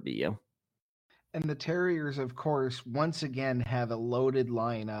perfect for BU. And the Terriers, of course, once again have a loaded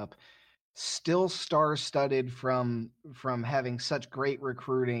lineup, still star-studded from having such great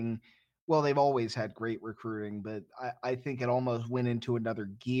recruiting. Well, they've always had great recruiting, but I think it almost went into another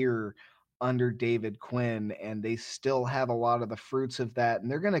gear under David Quinn, and they still have a lot of the fruits of that. And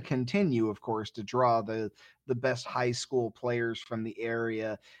they're going to continue, of course, to draw the best high school players from the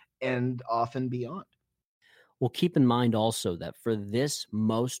area and often beyond. Well, keep in mind also that for this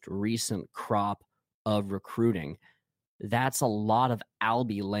most recent crop of recruiting, that's a lot of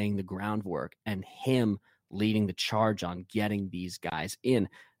Albie laying the groundwork and him leading the charge on getting these guys in.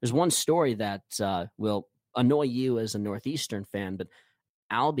 There's one story that will annoy you as a Northeastern fan, but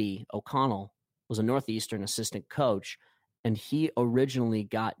Albie O'Connell was a Northeastern assistant coach, and he originally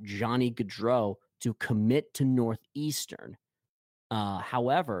got Johnny Gaudreau to commit to Northeastern.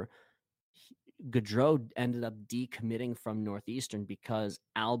 However, Gaudreau ended up decommitting from Northeastern because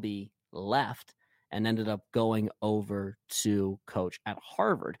Albie left and ended up going over to coach at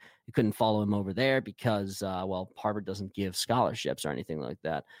Harvard. You couldn't follow him over there because, Harvard doesn't give scholarships or anything like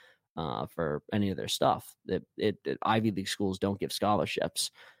that for any of their stuff. Ivy League schools don't give scholarships.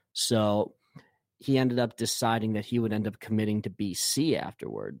 So he ended up deciding that he would end up committing to BC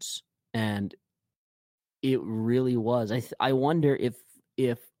afterwards. And it really was. I wonder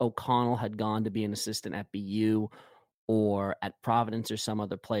if O'Connell had gone to be an assistant at BU or at Providence or some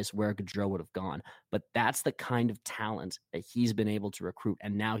other place, where Gaudreau would have gone. But that's the kind of talent that he's been able to recruit,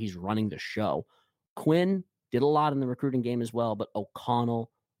 and now he's running the show. Quinn did a lot in the recruiting game as well, but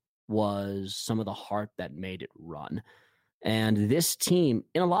O'Connell was some of the heart that made it run. And this team,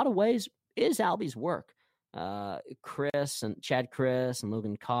 in a lot of ways, is Albie's work. Chad Chris and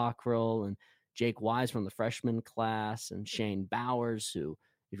Logan Cockrell and Jake Wise from the freshman class and Shane Bowers, who,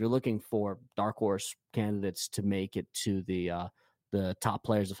 if you're looking for dark horse candidates to make it to the top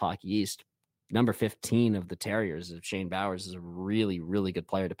players of Hockey East, number 15 of the Terriers, Shane Bowers, is a really, really good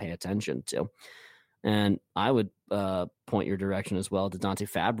player to pay attention to. And I would point your direction as well to Dante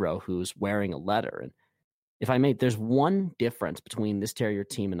Fabro, who's wearing a letter. And if I may, there's one difference between this Terrier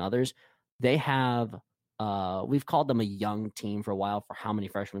team and others. They have, we've called them a young team for a while for how many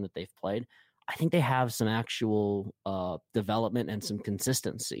freshmen that they've played. I think they have some actual development and some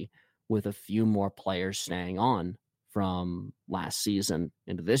consistency with a few more players staying on from last season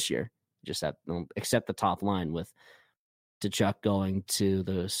into this year. Just have, except the top line with Tkachuk going to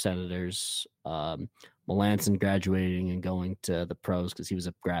the Senators, Melanson graduating and going to the pros because he was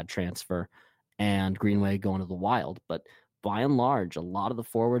a grad transfer, and Greenway going to the Wild. But by and large, a lot of the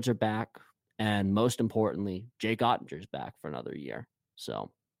forwards are back, and most importantly, Jake Ottinger's back for another year. So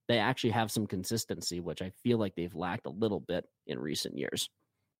they actually have some consistency, which I feel like they've lacked a little bit in recent years.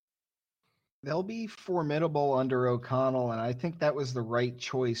 They'll be formidable under O'Connell, and I think that was the right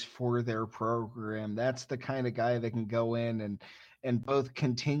choice for their program. That's the kind of guy that can go in and both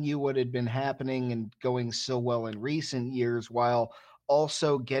continue what had been happening and going so well in recent years while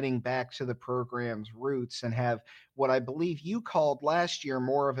also getting back to the program's roots and have what I believe you called last year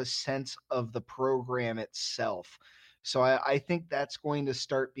more of a sense of the program itself. So I think that's going to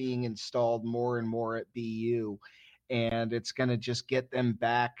start being installed more and more at BU. And it's going to just get them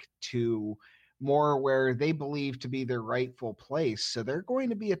back to more where they believe to be their rightful place. So they're going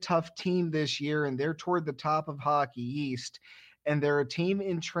to be a tough team this year, and they're toward the top of Hockey East. And they're a team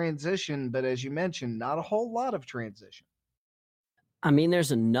in transition, but as you mentioned, not a whole lot of transition. I mean,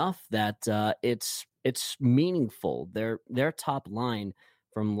 there's enough that it's meaningful. Their top line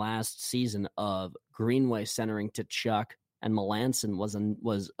from last season of Greenway centering Tkachuk and Melanson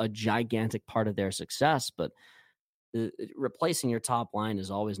was a gigantic part of their success, but replacing your top line is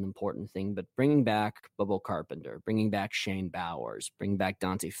always an important thing, but bringing back Bobo Carpenter, bringing back Shane Bowers, bringing back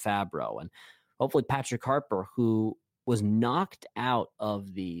Dante Fabro, and hopefully Patrick Harper, who was knocked out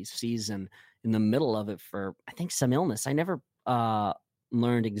of the season in the middle of it for, I think, some illness. I never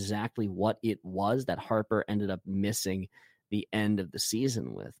learned exactly what it was that Harper ended up missing the end of the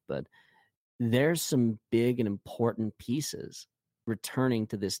season with, but there's some big and important pieces returning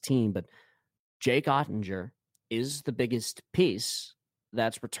to this team, but Jake Ottinger is the biggest piece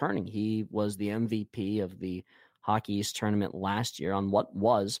that's returning. He was the MVP of the Hockey East tournament last year on what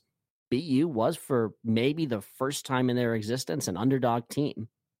was BU was for maybe the first time in their existence an underdog team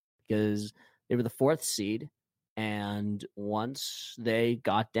because they were the 4th seed. And once they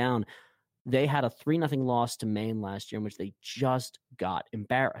got down, they had a 3-0 loss to Maine last year in which they just got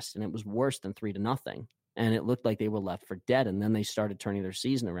embarrassed. And it was worse than 3-0. And it looked like they were left for dead. And then they started turning their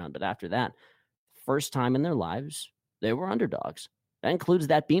season around. But after that, first time in their lives, they were underdogs. That includes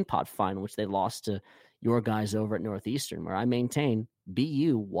that Beanpot final, which they lost to your guys over at Northeastern, where I maintain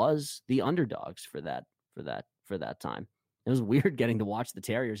BU was the underdogs for that time. It was weird getting to watch the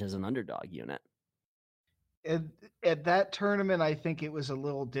Terriers as an underdog unit. At that tournament, I think it was a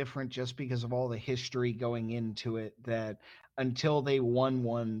little different just because of all the history going into it, that until they won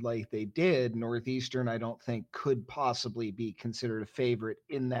one like they did, Northeastern, I don't think, could possibly be considered a favorite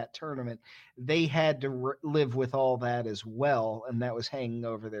in that tournament. They had to live with all that as well, and that was hanging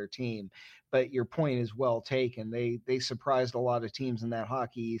over their team. But your point is well taken. They surprised a lot of teams in that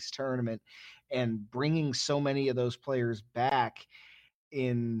Hockey East tournament, and bringing so many of those players back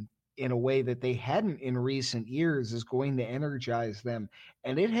in a way that they hadn't in recent years is going to energize them.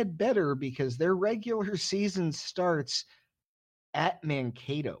 And it had better because their regular season starts at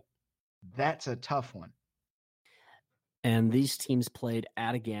Mankato. That's a tough one. And these teams played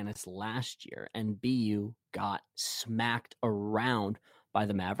at Agganis last year, and BU got smacked around by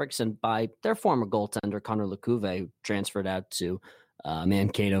the Mavericks and by their former goaltender, Connor Lecouve, who transferred out to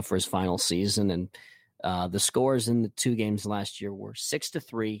Mankato for his final season. And the scores in the 2 games last year were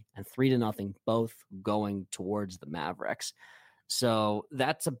 6-3 and 3-0, both going towards the Mavericks. So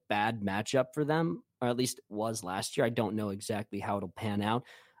that's a bad matchup for them, or at least it was last year. I don't know exactly how it'll pan out.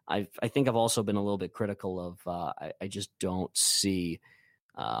 I think I've also been a little bit critical of I just don't see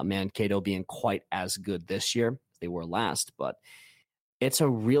Mankato being quite as good this year as they were last, but it's a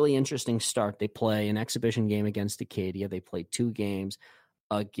really interesting start. They play an exhibition game against Acadia. They play 2 games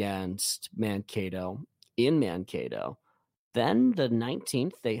against Mankato in Mankato. Then the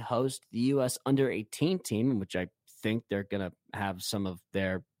 19th, they host the U.S. Under-18 team, which I think they're going to have some of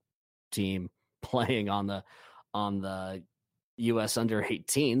their team playing on the U.S.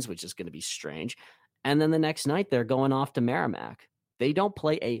 Under-18s, which is going to be strange. And then the next night, they're going off to Merrimack. They don't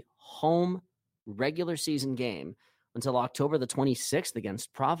play a home regular season game until October the 26th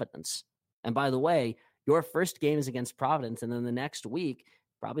against Providence. And by the way, your first game is against Providence, and then the next week,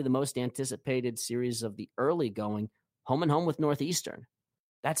 probably the most anticipated series of the early going, home and home with Northeastern.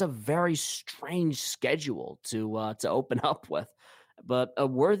 That's a very strange schedule to open up with, but a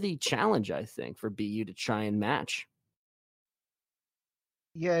worthy challenge, I think, for BU to try and match.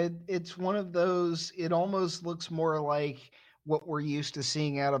 Yeah, it's one of those, it almost looks more like what we're used to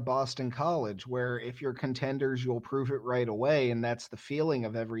seeing out of Boston College, where if you're contenders, you'll prove it right away. And that's the feeling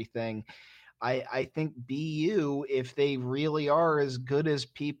of everything. I think BU, if they really are as good as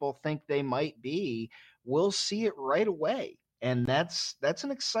people think they might be, will see it right away. And that's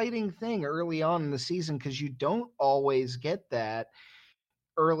an exciting thing early on in the season, because you don't always get that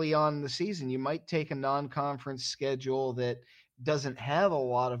early on in the season. You might take a non-conference schedule that doesn't have a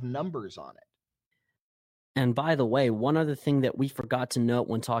lot of numbers on it. And by the way, one other thing that we forgot to note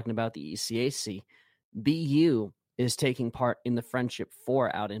when talking about the ECAC, BU is taking part in the Friendship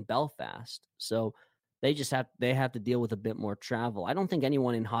Four out in Belfast. So they have to deal with a bit more travel. I don't think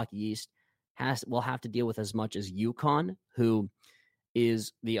anyone in Hockey East will have to deal with as much as UConn, who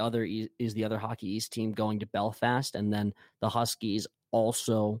is the other Hockey East team going to Belfast, and then the Huskies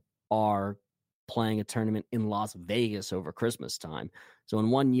also are playing a tournament in Las Vegas over Christmas time. So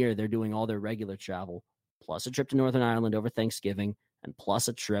in 1 year, they're doing all their regular travel, plus a trip to Northern Ireland over Thanksgiving, and plus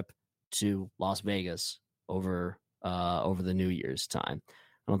a trip to Las Vegas over the New Year's time.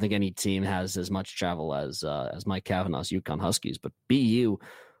 I don't think any team has as much travel as Mike Kavanaugh's UConn Huskies, but BU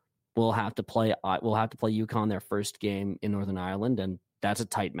will have to play UConn their first game in Northern Ireland, and that's a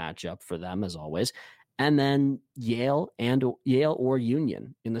tight matchup for them as always. And then Yale or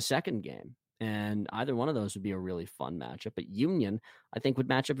Union in the second game. And either one of those would be a really fun matchup. But Union, I think, would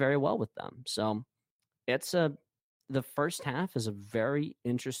match up very well with them. So the first half is a very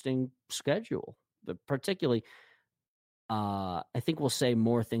interesting schedule. But particularly, I think we'll say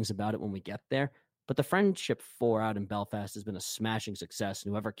more things about it when we get there. But the Friendship Four out in Belfast has been a smashing success.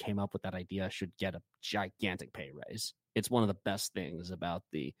 And whoever came up with that idea should get a gigantic pay raise. It's one of the best things about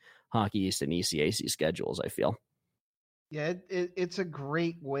the Hockey East and ECAC schedules, I feel. Yeah, it's a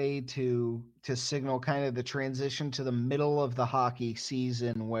great way to signal kind of the transition to the middle of the hockey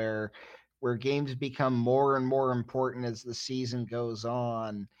season, where games become more and more important as the season goes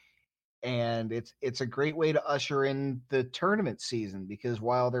on. And it's a great way to usher in the tournament season, because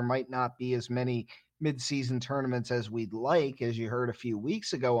while there might not be as many mid-season tournaments as we'd like, as you heard a few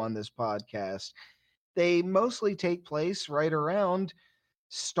weeks ago on this podcast, they mostly take place right around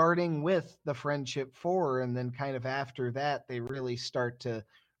starting with the Friendship Four, and then kind of after that, they really start to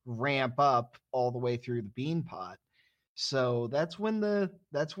ramp up all the way through the Beanpot. So that's when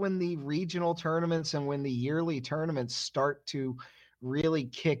the regional tournaments and when the yearly tournaments start to really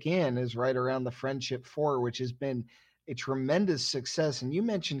kick in, is right around the Friendship Four, which has been a tremendous success. And you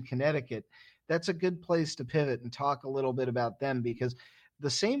mentioned Connecticut. That's a good place to pivot and talk a little bit about them, because the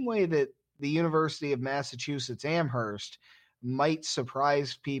same way that the University of Massachusetts Amherst might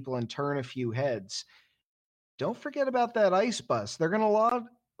surprise people and turn a few heads, don't forget about that ice bus. They're going to log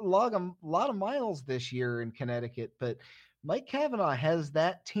a lot of miles this year in Connecticut, but Mike Kavanaugh has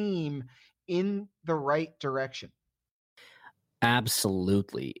that team in the right direction.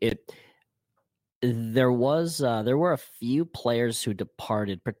 Absolutely. There were a few players who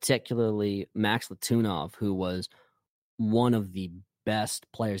departed, particularly Max Latunov, who was one of the best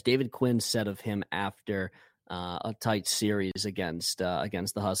players. David Quinn said of him after a tight series against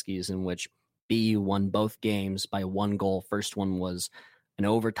the Huskies, in which BU won both games by 1 goal. First one was an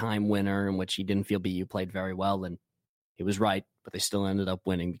overtime winner in which he didn't feel BU played very well, and he was right, but they still ended up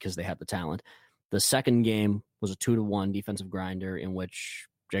winning because they had the talent. The second game was a 2-1 defensive grinder in which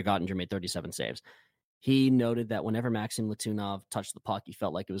Jay Ottinger made 37 saves. He noted that whenever Maxim Latunov touched the puck, he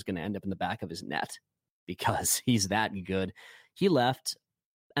felt like it was going to end up in the back of his net because he's that good. He left,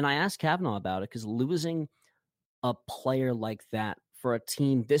 and I asked Kavanaugh about it, because losing a player like that for a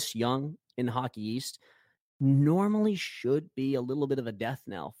team this young in Hockey East normally should be a little bit of a death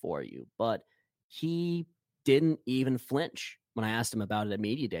knell for you, but he didn't even flinch when I asked him about it at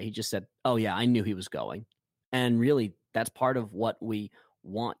Media Day. He just said, "Oh yeah, I knew he was going." And really, that's part of what we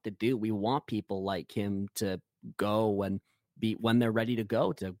want to do. We want people like him to go and be, when they're ready to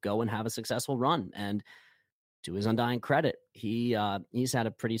go and have a successful run. And to his undying credit, he's had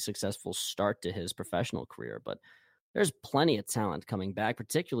a pretty successful start to his professional career, but there's plenty of talent coming back,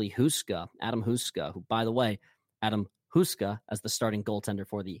 particularly Adam Huska, who, by the way, Adam Huska as the starting goaltender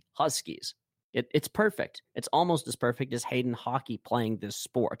for the Huskies. It's perfect. It's almost as perfect as Hayden Hockey playing this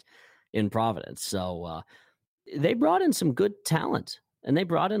sport in Providence. So they brought in some good talent, and they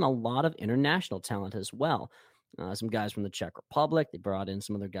brought in a lot of international talent as well. Some guys from the Czech Republic. They brought in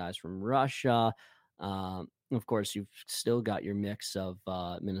some other guys from Russia. Of course, you've still got your mix of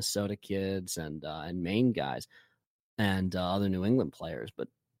Minnesota kids and Maine guys and other New England players. But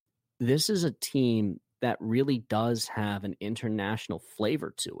this is a team that really does have an international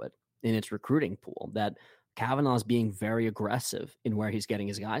flavor to it in its recruiting pool, that Kavanaugh's being very aggressive in where he's getting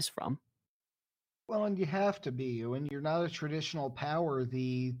his guys from. Well, and you have to be. When you're not a traditional power,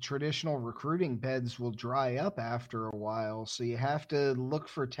 the traditional recruiting beds will dry up after a while. So you have to look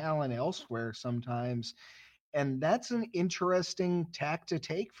for talent elsewhere sometimes. And that's an interesting tack to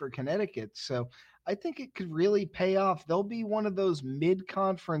take for Connecticut. So I think it could really pay off. They'll be one of those mid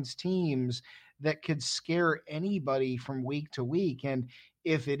conference teams that could scare anybody from week to week. And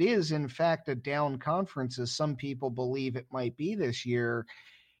if it is, in fact, a down conference, as some people believe it might be this year,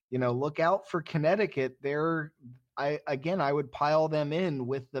 look out for Connecticut. I would pile them in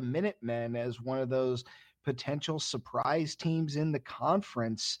with the Minutemen as one of those potential surprise teams in the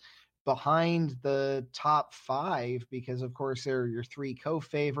conference behind the top five, because of course they're your three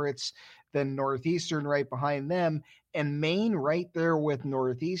co-favorites, then Northeastern right behind them, and Maine right there with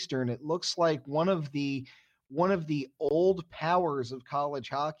Northeastern. It looks like one of the old powers of college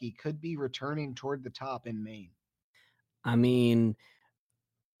hockey could be returning toward the top in Maine. I mean,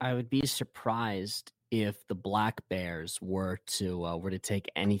 I would be surprised if the Black Bears were to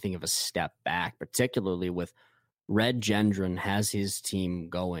take anything of a step back, particularly with Red Gendron has his team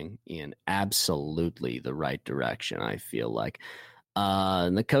going in absolutely the right direction, I feel like.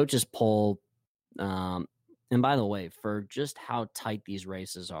 And the coaches poll, and by the way, for just how tight these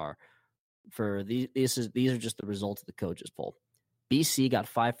races are, these are just the results of the coaches poll. BC got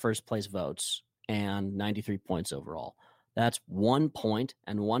 5 first place votes and 93 points overall. That's 1 point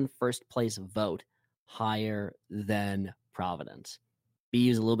and 1 first place vote higher than Providence. BU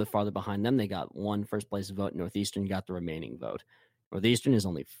is a little bit farther behind them. They got 1 first place vote. Northeastern got the remaining vote. Northeastern is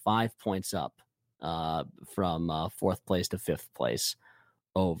only 5 points up from 4th place to 5th place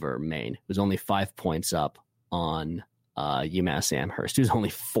over Maine, who's only 5 points up on UMass Amherst, who's only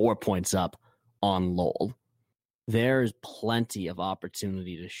 4 points up on Lowell. There's plenty of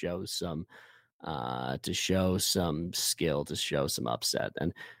opportunity to show some skill, to show some upset.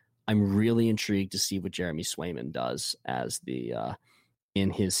 And I'm really intrigued to see what Jeremy Swayman does as in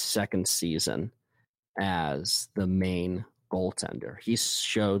his second season as the main goaltender. He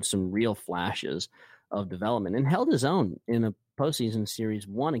showed some real flashes of development and held his own in a postseason series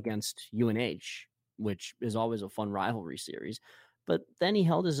 1 against UNH, which is always a fun rivalry series. But then he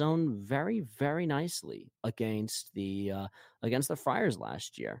held his own very, very nicely against the Friars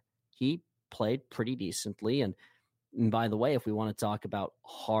last year. He played pretty decently. And by the way, if we want to talk about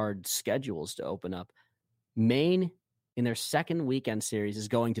hard schedules to open up, Maine in their second weekend series is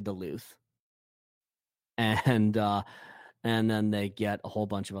going to Duluth. And then they get a whole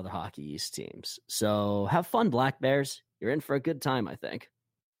bunch of other Hockey East teams. So have fun, Black Bears. You're in for a good time, I think.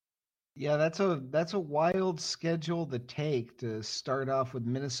 Yeah, that's a wild schedule to take, to start off with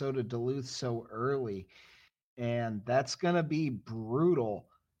Minnesota Duluth so early. And that's going to be brutal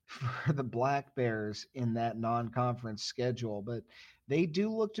for the Black Bears in that non-conference schedule. But they do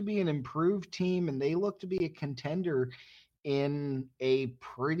look to be an improved team, and they look to be a contender in a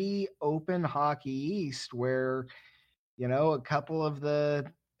pretty open Hockey East where, a couple of the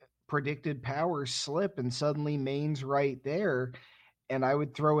predicted powers slip and suddenly Maine's right there. And I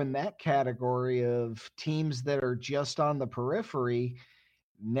would throw in that category of teams that are just on the periphery.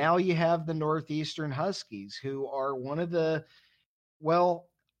 Now you have the Northeastern Huskies, who are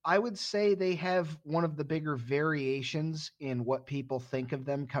I would say they have one of the bigger variations in what people think of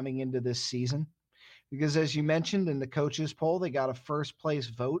them coming into this season. Because as you mentioned in the coaches poll, they got a first place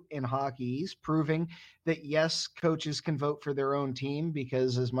vote in Hockey East, proving that yes, coaches can vote for their own team,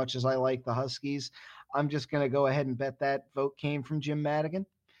 because as much as I like the Huskies, I'm just going to go ahead and bet that vote came from Jim Madigan.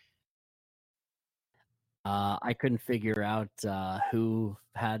 I couldn't figure out who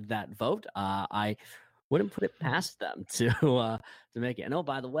had that vote. I wouldn't put it past them to make it. And oh,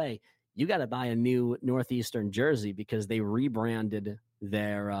 by the way, you got to buy a new Northeastern jersey because they rebranded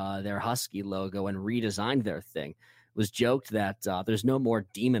their Husky logo and redesigned their thing. It was joked that there's no more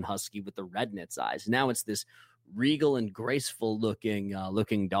Demon Husky with the red in its eyes. Now it's this regal and graceful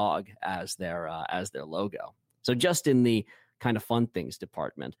looking dog as their logo. So just in the kind of fun things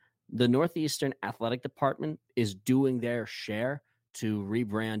department, the Northeastern Athletic Department is doing their share to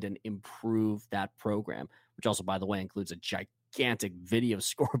rebrand and improve that program, which also, by the way, includes a gigantic video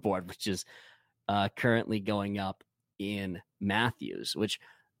scoreboard, which is currently going up in Matthews, which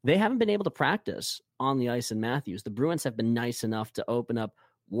they haven't been able to practice on the ice in Matthews. The Bruins have been nice enough to open up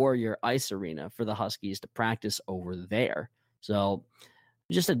Warrior Ice Arena for the Huskies to practice over there. So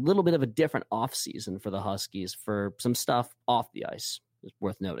just a little bit of a different offseason for the Huskies for some stuff off the ice. It's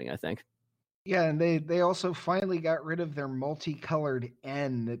worth noting, I think. Yeah, and they also finally got rid of their multicolored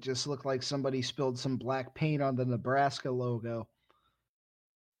N that just looked like somebody spilled some black paint on the Nebraska logo.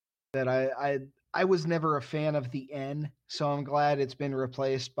 That I was never a fan of the N, so I'm glad it's been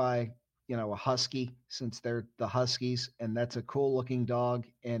replaced by a husky, since they're the Huskies, and that's a cool looking dog,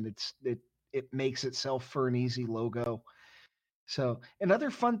 and it makes itself for an easy logo. So another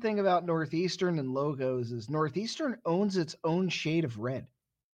fun thing about Northeastern and logos is Northeastern owns its own shade of red.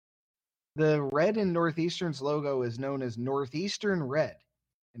 The red in Northeastern's logo is known as Northeastern Red,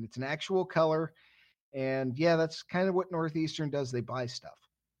 and it's an actual color. And yeah, that's kind of what Northeastern does. They buy stuff.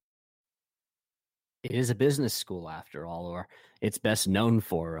 It is a business school after all, or it's best known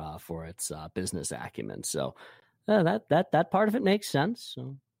for its business acumen. So that part of it makes sense.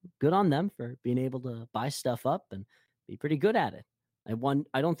 So good on them for being able to buy stuff up and be pretty good at it.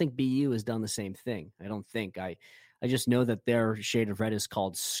 I don't think BU has done the same thing. I just know that their shade of red is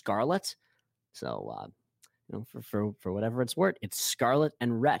called Scarlet. So for whatever it's worth, it's Scarlet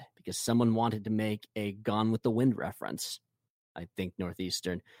and Red because someone wanted to make a Gone with the Wind reference. I think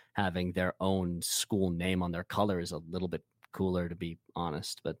Northeastern having their own school name on their color is a little bit cooler, to be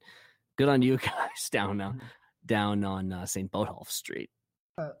honest. But good on you guys down on St. Botolph Street.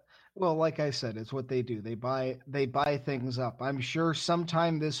 Well, like I said, it's what they do. They buy things up. I'm sure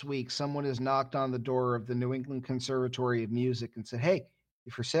sometime this week someone has knocked on the door of the New England Conservatory of Music and said, "Hey,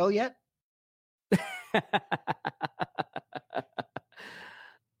 you for sale yet?"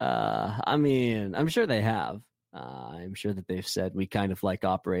 I mean, I'm sure they have. I'm sure that they've said we kind of like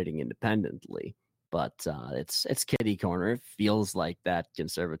operating independently, but it's kitty corner. It feels like that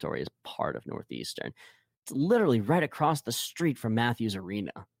conservatory is part of Northeastern. It's literally right across the street from Matthews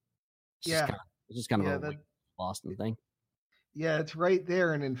Arena. It's just kind of a Boston thing. Yeah, it's right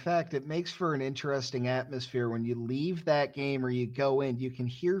there. And in fact, it makes for an interesting atmosphere. When you leave that game or you go in, you can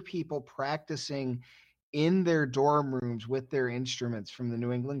hear people practicing in their dorm rooms with their instruments from the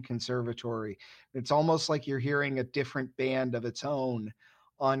New England Conservatory. It's almost like you're hearing a different band of its own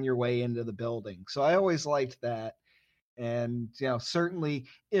on your way into the building. So I always liked that. And, certainly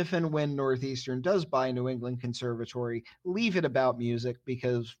if and when Northeastern does buy New England Conservatory, leave it about music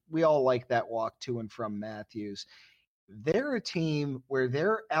because we all like that walk to and from Matthews. They're a team where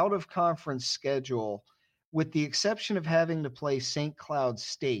their out of conference schedule, with the exception of having to play St. Cloud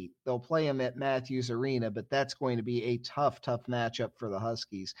State, they'll play them at Matthews Arena, but that's going to be a tough matchup for the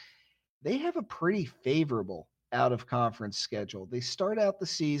Huskies. They have a pretty favorable out of conference schedule. They start out the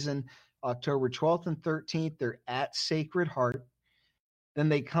season October 12th and 13th. They're at Sacred Heart. Then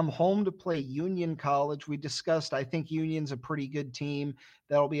they come home to play Union College. We discussed, I think Union's a pretty good team.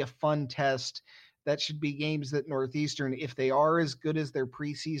 That'll be a fun test. That should be games that Northeastern, if they are as good as their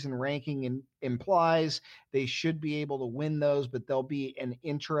preseason ranking implies, they should be able to win those, but they'll be an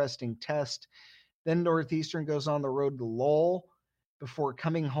interesting test. Then Northeastern goes on the road to Lowell before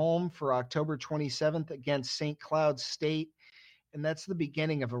coming home for October 27th against St. Cloud State. And that's the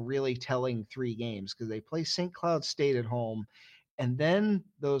beginning of a really telling 3 games because they play St. Cloud State at home. And then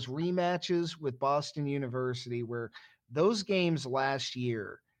those rematches with Boston University, where those games last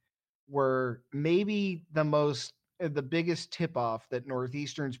year were maybe the biggest tip-off that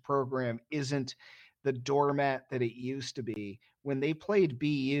Northeastern's program isn't the doormat that it used to be. When they played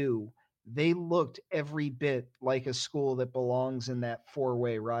BU, they looked every bit like a school that belongs in that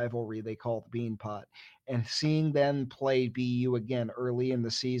 4-way rivalry they call the Beanpot. And seeing them play BU again early in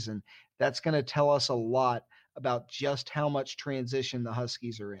the season, that's going to tell us a lot about just how much transition the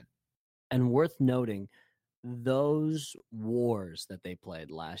Huskies are in. And worth noting, those wars that they played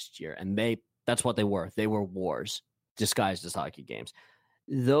last year, and that's what they were. They were wars disguised as hockey games.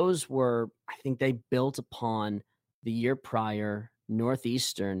 Those were, I think they built upon the year prior.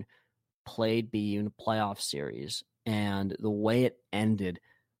 Northeastern played BU in a playoff series, and the way it ended,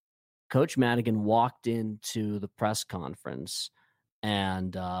 Coach Madigan walked into the press conference,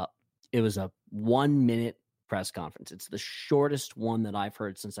 and it was a 1-minute press conference. It's the shortest one that I've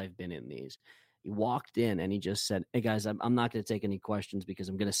heard since I've been in these. He walked in and he just said, "Hey guys, I'm not going to take any questions because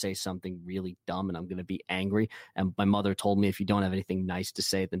I'm going to say something really dumb and I'm going to be angry. And my mother told me if you don't have anything nice to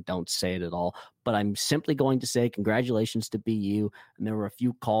say, then don't say it at all. But I'm simply going to say congratulations to BU." And there were a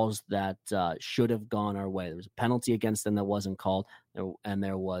few calls that should have gone our way. There was a penalty against them that wasn't called, and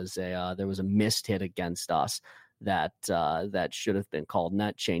there was a missed hit against us that should have been called, and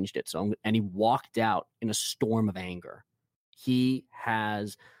that changed it. And he walked out in a storm of anger. He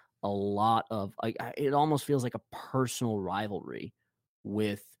has a lot of, it almost feels like a personal rivalry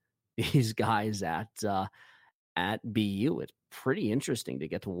with these guys at BU. It's pretty interesting to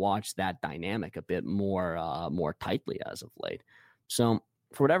get to watch that dynamic a bit more tightly as of late. So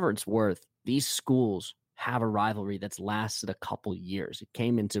for whatever it's worth, these schools have a rivalry that's lasted a couple years. It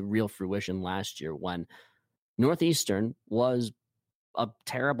came into real fruition last year when Northeastern was a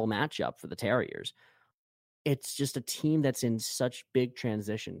terrible matchup for the Terriers. It's just a team that's in such big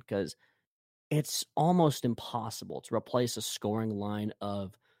transition because it's almost impossible to replace a scoring line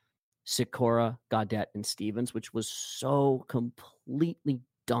of Sikora, Gaudette, and Stevens, which was so completely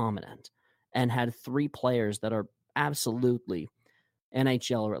dominant and had three players that are absolutely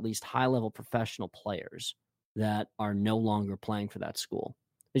NHL or at least high-level professional players that are no longer playing for that school.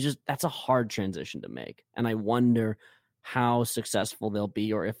 That's a hard transition to make. And I wonder how successful they'll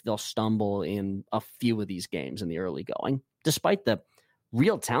be or if they'll stumble in a few of these games in the early going, despite the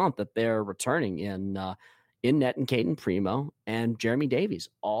real talent that they're returning in net and Caden Primo and Jeremy Davies,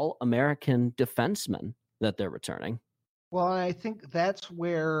 all American defensemen that they're returning. Well, I think that's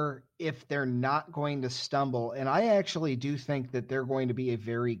where, if they're not going to stumble, and I actually do think that they're going to be a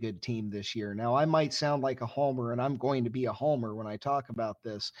very good team this year. Now, I might sound like a homer, and I'm going to be a homer when I talk about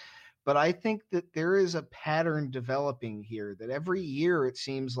this, but I think that there is a pattern developing here that every year it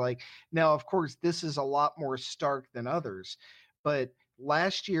seems like, now, of course, this is a lot more stark than others, but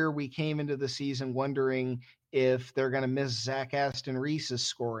last year we came into the season wondering if they're going to miss Zach Aston Reese's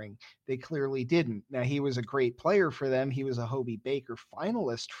scoring. They clearly didn't. Now, he was a great player for them. He was a Hobie Baker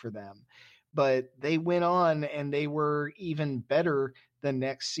finalist for them. But they went on and they were even better the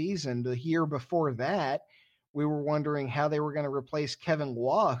next season. The year before that, we were wondering how they were going to replace Kevin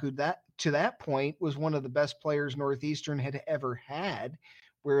Waugh, who to that point was one of the best players Northeastern had ever had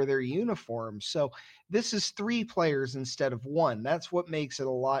wear their uniforms. So this is three players instead of one. That's what makes it a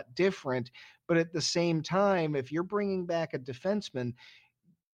lot different. But at the same time, if you're bringing back a defenseman,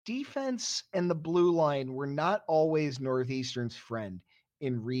 defense and the blue line were not always Northeastern's friend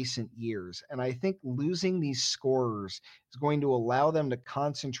in recent years. And I think losing these scorers is going to allow them to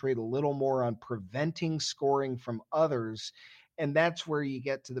concentrate a little more on preventing scoring from others. And that's where you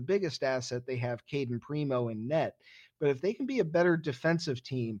get to the biggest asset they have, Caden Primo in net. But if they can be a better defensive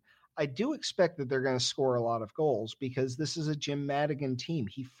team, I do expect that they're going to score a lot of goals because this is a Jim Madigan team.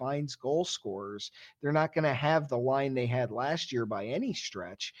 He finds goal scorers. They're not going to have the line they had last year by any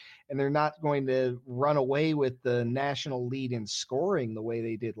stretch, and they're not going to run away with the national lead in scoring the way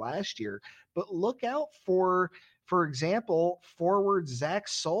they did last year. But look out for example, forward Zach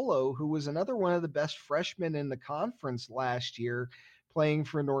Solo, who was another one of the best freshmen in the conference last year, playing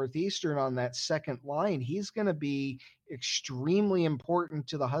for Northeastern on that second line. He's going to be extremely important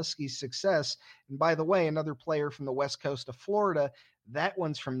to the Huskies' success. And by the way, another player from the west coast of Florida, that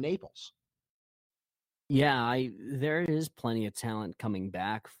one's from Naples. Yeah, there is plenty of talent coming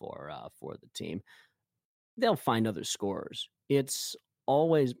back for the team. They'll find other scorers. It's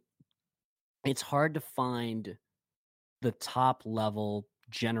hard to find the top level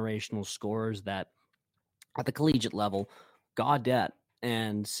generational scorers that at the collegiate level, Gaudette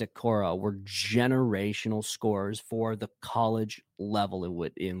and Sikora were generational scorers for the college level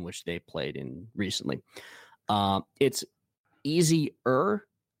in which they played in recently. It's easier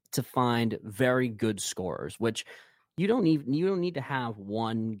to find very good scorers, which you don't need to have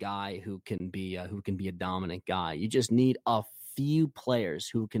one guy who can be a dominant guy. You just need a few players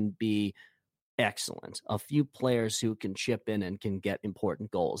who can be excellent, a few players who can chip in and can get important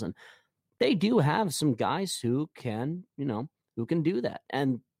goals. And they do have some guys who can do that.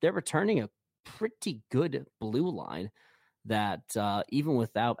 And they're returning a pretty good blue line that even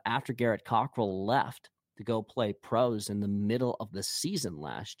after Garrett Cockrell left to go play pros in the middle of the season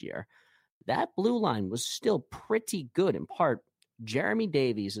last year, that blue line was still pretty good. In part, Jeremy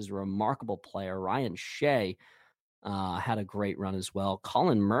Davies is a remarkable player. Ryan Shea had a great run as well.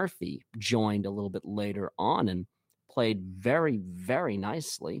 Colin Murphy joined a little bit later on and played very, very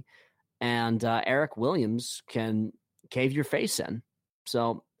nicely. And Eric Williams can cave your face in.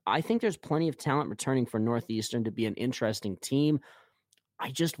 So I think there's plenty of talent returning for Northeastern to be an interesting team.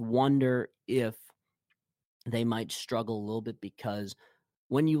 I just wonder if they might struggle a little bit because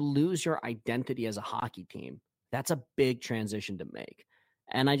when you lose your identity as a hockey team, that's a big transition to make.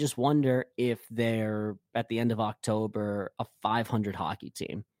 And I just wonder if they're, at the end of October, a 500 hockey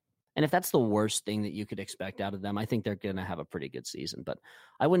team. And if that's the worst thing that you could expect out of them, I think they're going to have a pretty good season. But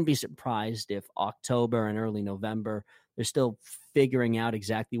I wouldn't be surprised if October and early November, they're still figuring out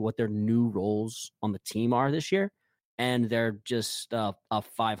exactly what their new roles on the team are this year. And they're just a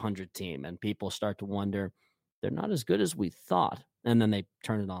 500 team. And people start to wonder, they're not as good as we thought. And then they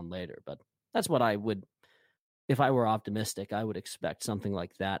turn it on later. But that's what I would, if I were optimistic, I would expect something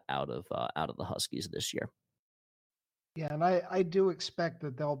like that out of the Huskies this year. Yeah, and I do expect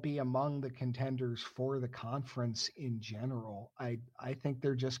that they'll be among the contenders for the conference in general. I think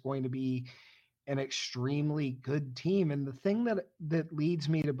they're just going to be an extremely good team. And the thing that leads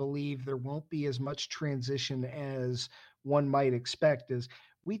me to believe there won't be as much transition as one might expect is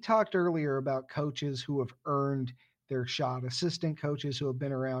we talked earlier about coaches who have earned their shot, assistant coaches who have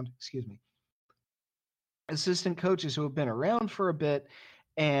been around, assistant coaches who have been around for a bit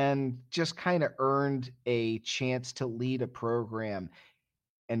and just kind of earned a chance to lead a program.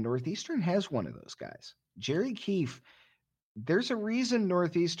 And Northeastern has one of those guys. Jerry Keefe, there's a reason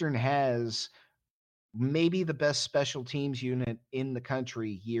Northeastern has maybe the best special teams unit in the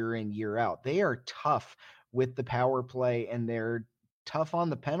country year in, year out. They are tough with the power play and they're tough on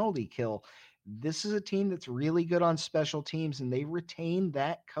the penalty kill. This is a team that's really good on special teams and they retain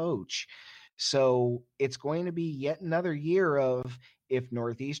that coach. So it's going to be yet another year of, if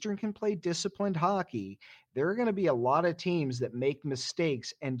Northeastern can play disciplined hockey, there are going to be a lot of teams that make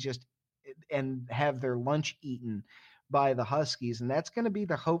mistakes and have their lunch eaten by the Huskies. And that's going to be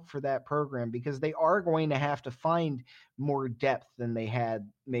the hope for that program because they are going to have to find more depth than they had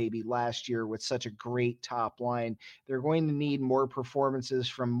maybe last year with such a great top line. They're going to need more performances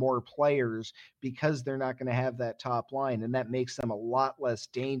from more players because they're not going to have that top line. And that makes them a lot less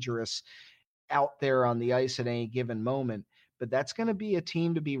dangerous out there on the ice at any given moment. But that's going to be a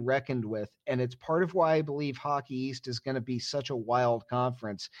team to be reckoned with. And it's part of why I believe Hockey East is going to be such a wild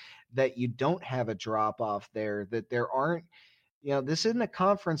conference, that you don't have a drop off there, that there aren't, this isn't a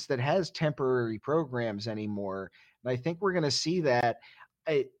conference that has temporary programs anymore. And I think we're going to see that.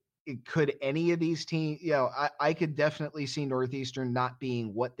 Could any of these teams, I could definitely see Northeastern not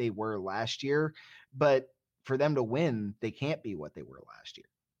being what they were last year, but for them to win, they can't be what they were last year.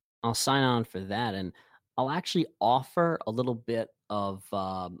 I'll sign on for that. And I'll actually offer a little bit of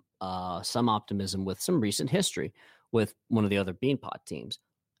some optimism with some recent history with one of the other Beanpot teams.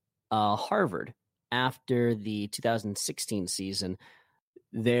 Harvard, after the 2016 season,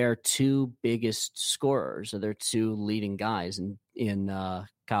 their two biggest scorers, or their two leading guys in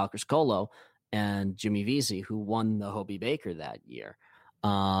Kyle Criscolo and Jimmy Vesey, who won the Hobie Baker that year.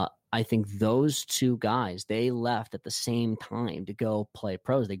 I think those two guys, they left at the same time to go play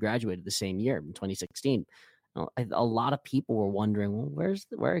pros. They graduated the same year in 2016. A lot of people were wondering, well,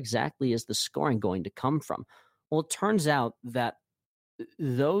 where exactly is the scoring going to come from? Well, it turns out that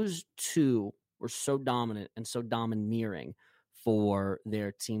those two were so dominant and so domineering for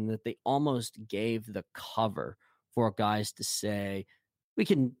their team that they almost gave the cover for guys to say, we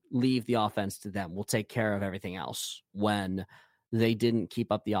can leave the offense to them. We'll take care of everything else, when they didn't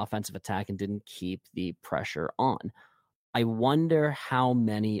keep up the offensive attack and didn't keep the pressure on. I wonder how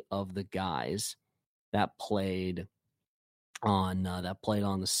many of the guys that played on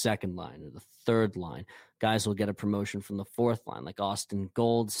the second line or the third line, guys will get a promotion from the fourth line, like Austin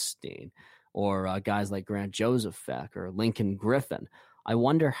Goldstein, or guys like Grant Josephek or Lincoln Griffin. I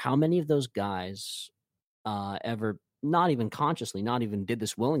wonder how many of those guys ever, not even consciously, not even did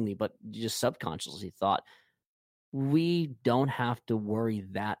this willingly, but just subconsciously thought, we don't have to worry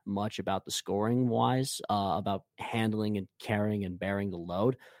that much about the scoring wise, about handling and carrying and bearing the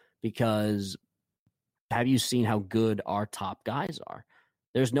load, because have you seen how good our top guys are?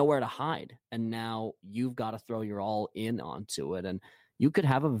 There's nowhere to hide. And now you've got to throw your all in onto it. And you could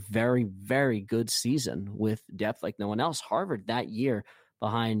have a very, very good season with depth like no one else. Harvard that year,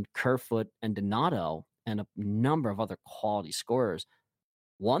 behind Kerfoot and Donato and a number of other quality scorers,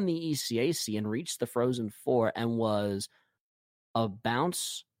 won the ECAC and reached the Frozen Four, and was a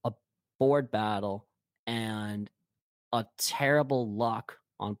bounce, a board battle, and a terrible luck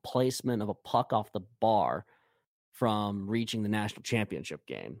on placement of a puck off the bar from reaching the national championship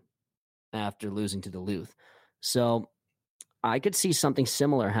game after losing to Duluth. So I could see something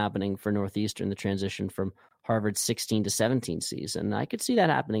similar happening for Northeastern, the transition from Harvard's 16 to 17 season. I could see that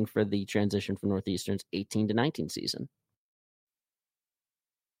happening for the transition from Northeastern's 18 to 19 season.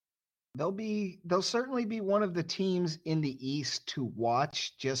 They'll certainly be one of the teams in the East to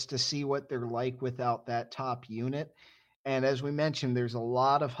watch, just to see what they're like without that top unit. And as we mentioned, there's a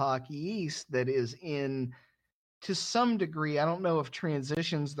lot of Hockey East that is in, to some degree, I don't know if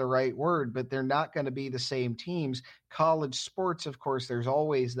transition's the right word, but they're not going to be the same teams. College sports, of course, there's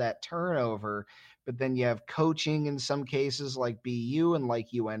always that turnover, but then you have coaching in some cases like BU and like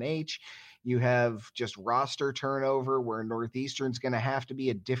UNH. You have just roster turnover where Northeastern's going to have to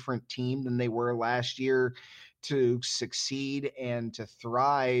be a different team than they were last year to succeed and to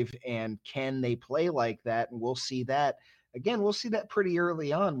thrive. And can they play like that? And we'll see that. Again, we'll see that pretty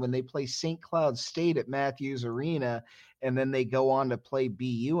early on when they play St. Cloud State at Matthews Arena, and then they go on to play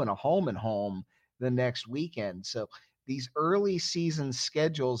BU in a home and home the next weekend. So these early season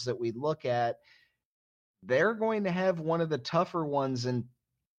schedules that we look at, they're going to have one of the tougher ones. And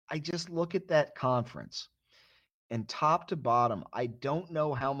I just look at that conference, and top to bottom, I don't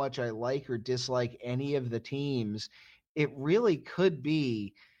know how much I like or dislike any of the teams. It really could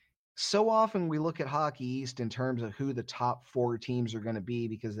be So often we look at Hockey East in terms of who the top 4 teams are going to be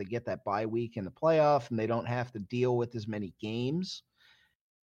because they get that bye week in the playoff and they don't have to deal with as many games.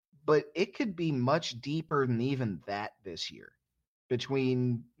 But it could be much deeper than even that this year,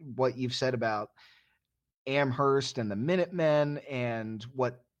 between what you've said about Amherst and the Minutemen and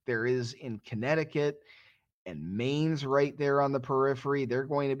what there is in Connecticut, and Maine's right there on the periphery. They're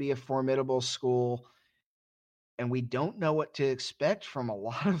going to be a formidable school. And we don't know what to expect from a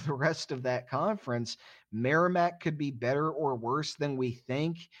lot of the rest of that conference. Merrimack could be better or worse than we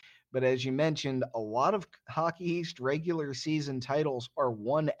think. But as you mentioned, a lot of Hockey East regular season titles are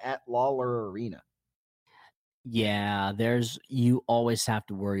won at Lawler Arena. Yeah, you always have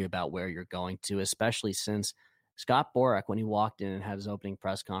to worry about where you're going to, especially since Scott Borak, when he walked in and had his opening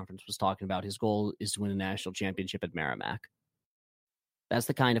press conference, was talking about his goal is to win a national championship at Merrimack. That's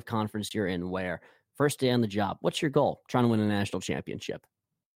the kind of conference you're in where first day on the job, what's your goal? Trying to win a national championship.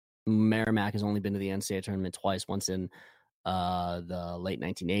 Merrimack has only been to the NCAA tournament twice, once in the late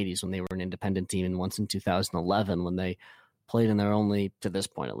 1980s when they were an independent team, and once in 2011 when they played in their only, to this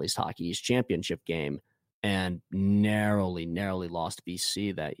point at least, Hockey East championship game and narrowly lost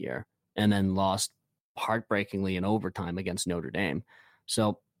BC that year, and then lost heartbreakingly in overtime against Notre Dame.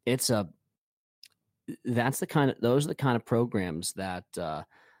 So those are the kind of programs that that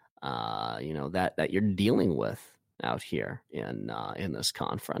you're dealing with out here in this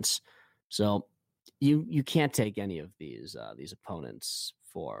conference. So you can't take any of these opponents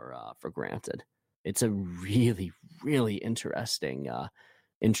for granted. It's a really, really interesting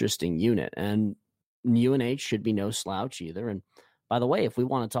unit, and UNH should be no slouch either. And by the way, if we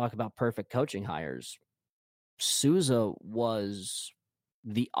want to talk about perfect coaching hires, Souza was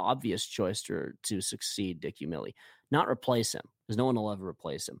the obvious choice to succeed Dick Umile. Not replace him, because no one will ever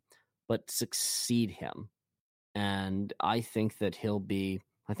replace him, but succeed him. And I think that he'll be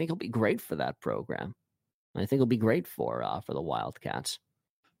great for that program. I think he'll be great for the Wildcats.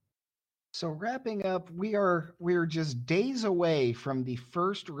 So wrapping up, we're just days away from the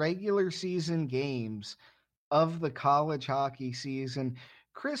first regular season games of the college hockey season.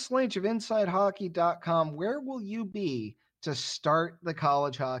 Chris Lynch of InsideHockey.com, where will you be to start the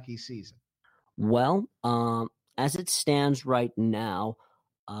college hockey season? Well, as it stands right now,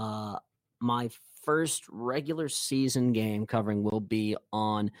 my first regular season game covering will be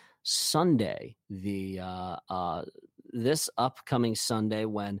on Sunday, this upcoming Sunday,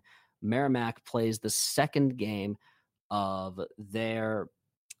 when Merrimack plays the second game of their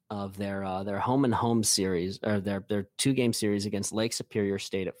home and home series, or their 2-game series against Lake Superior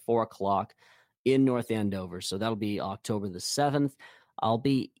State at 4:00 in North Andover. So that'll be October the 7th. I'll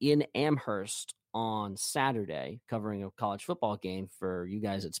be in Amherst on Saturday covering a college football game for you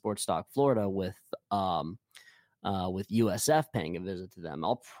guys at Sports Talk Florida with USF paying a visit to them.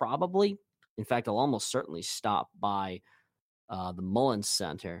 I'll almost certainly stop by the Mullins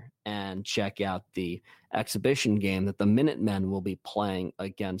Center and check out the exhibition game that the Minutemen will be playing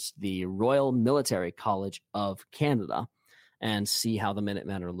against the Royal Military College of Canada and see how the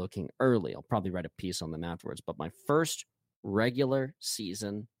Minutemen are looking early. I'll probably write a piece on them afterwards, but my first regular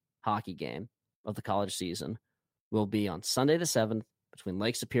season hockey game of the college season will be on Sunday the 7th between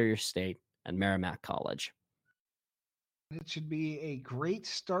Lake Superior State and Merrimack College. It should be a great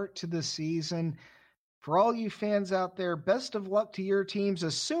start to the season. For all you fans out there, best of luck to your teams,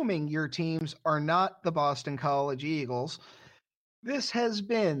 assuming your teams are not the Boston College Eagles. This has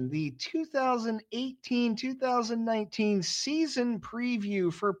been the 2018-2019 season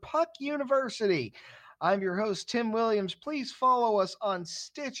preview for Puck University. I'm your host, Tim Williams. Please follow us on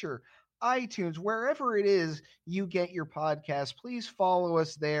Stitcher, iTunes, wherever it is you get your podcast. Please follow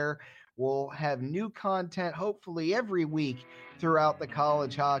us there. We'll have new content hopefully every week throughout the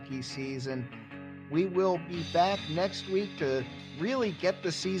college hockey season. We will be back next week to really get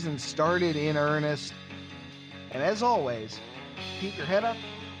the season started in earnest. And as always, keep your head up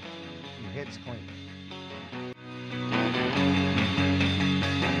and your heads clean.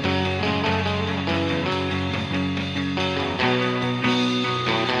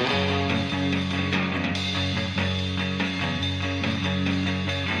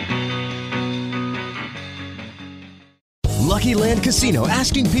 Lucky Land Casino,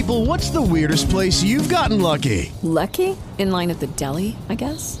 asking people, what's the weirdest place you've gotten lucky? Lucky? In line at the deli, I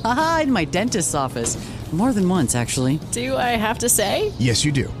guess? Aha, in my dentist's office. More than once, actually. Do I have to say? Yes,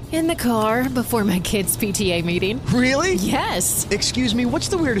 you do. In the car before my kids' PTA meeting. Really? Yes. Excuse me, what's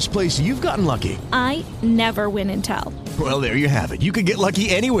the weirdest place you've gotten lucky? I never win and tell. Well, there you have it. You can get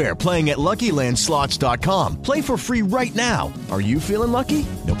lucky anywhere, playing at LuckyLandSlots.com. Play for free right now. Are you feeling lucky?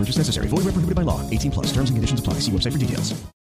 No purchase necessary. Void where prohibited by law. 18+. Terms and conditions apply. See website for details.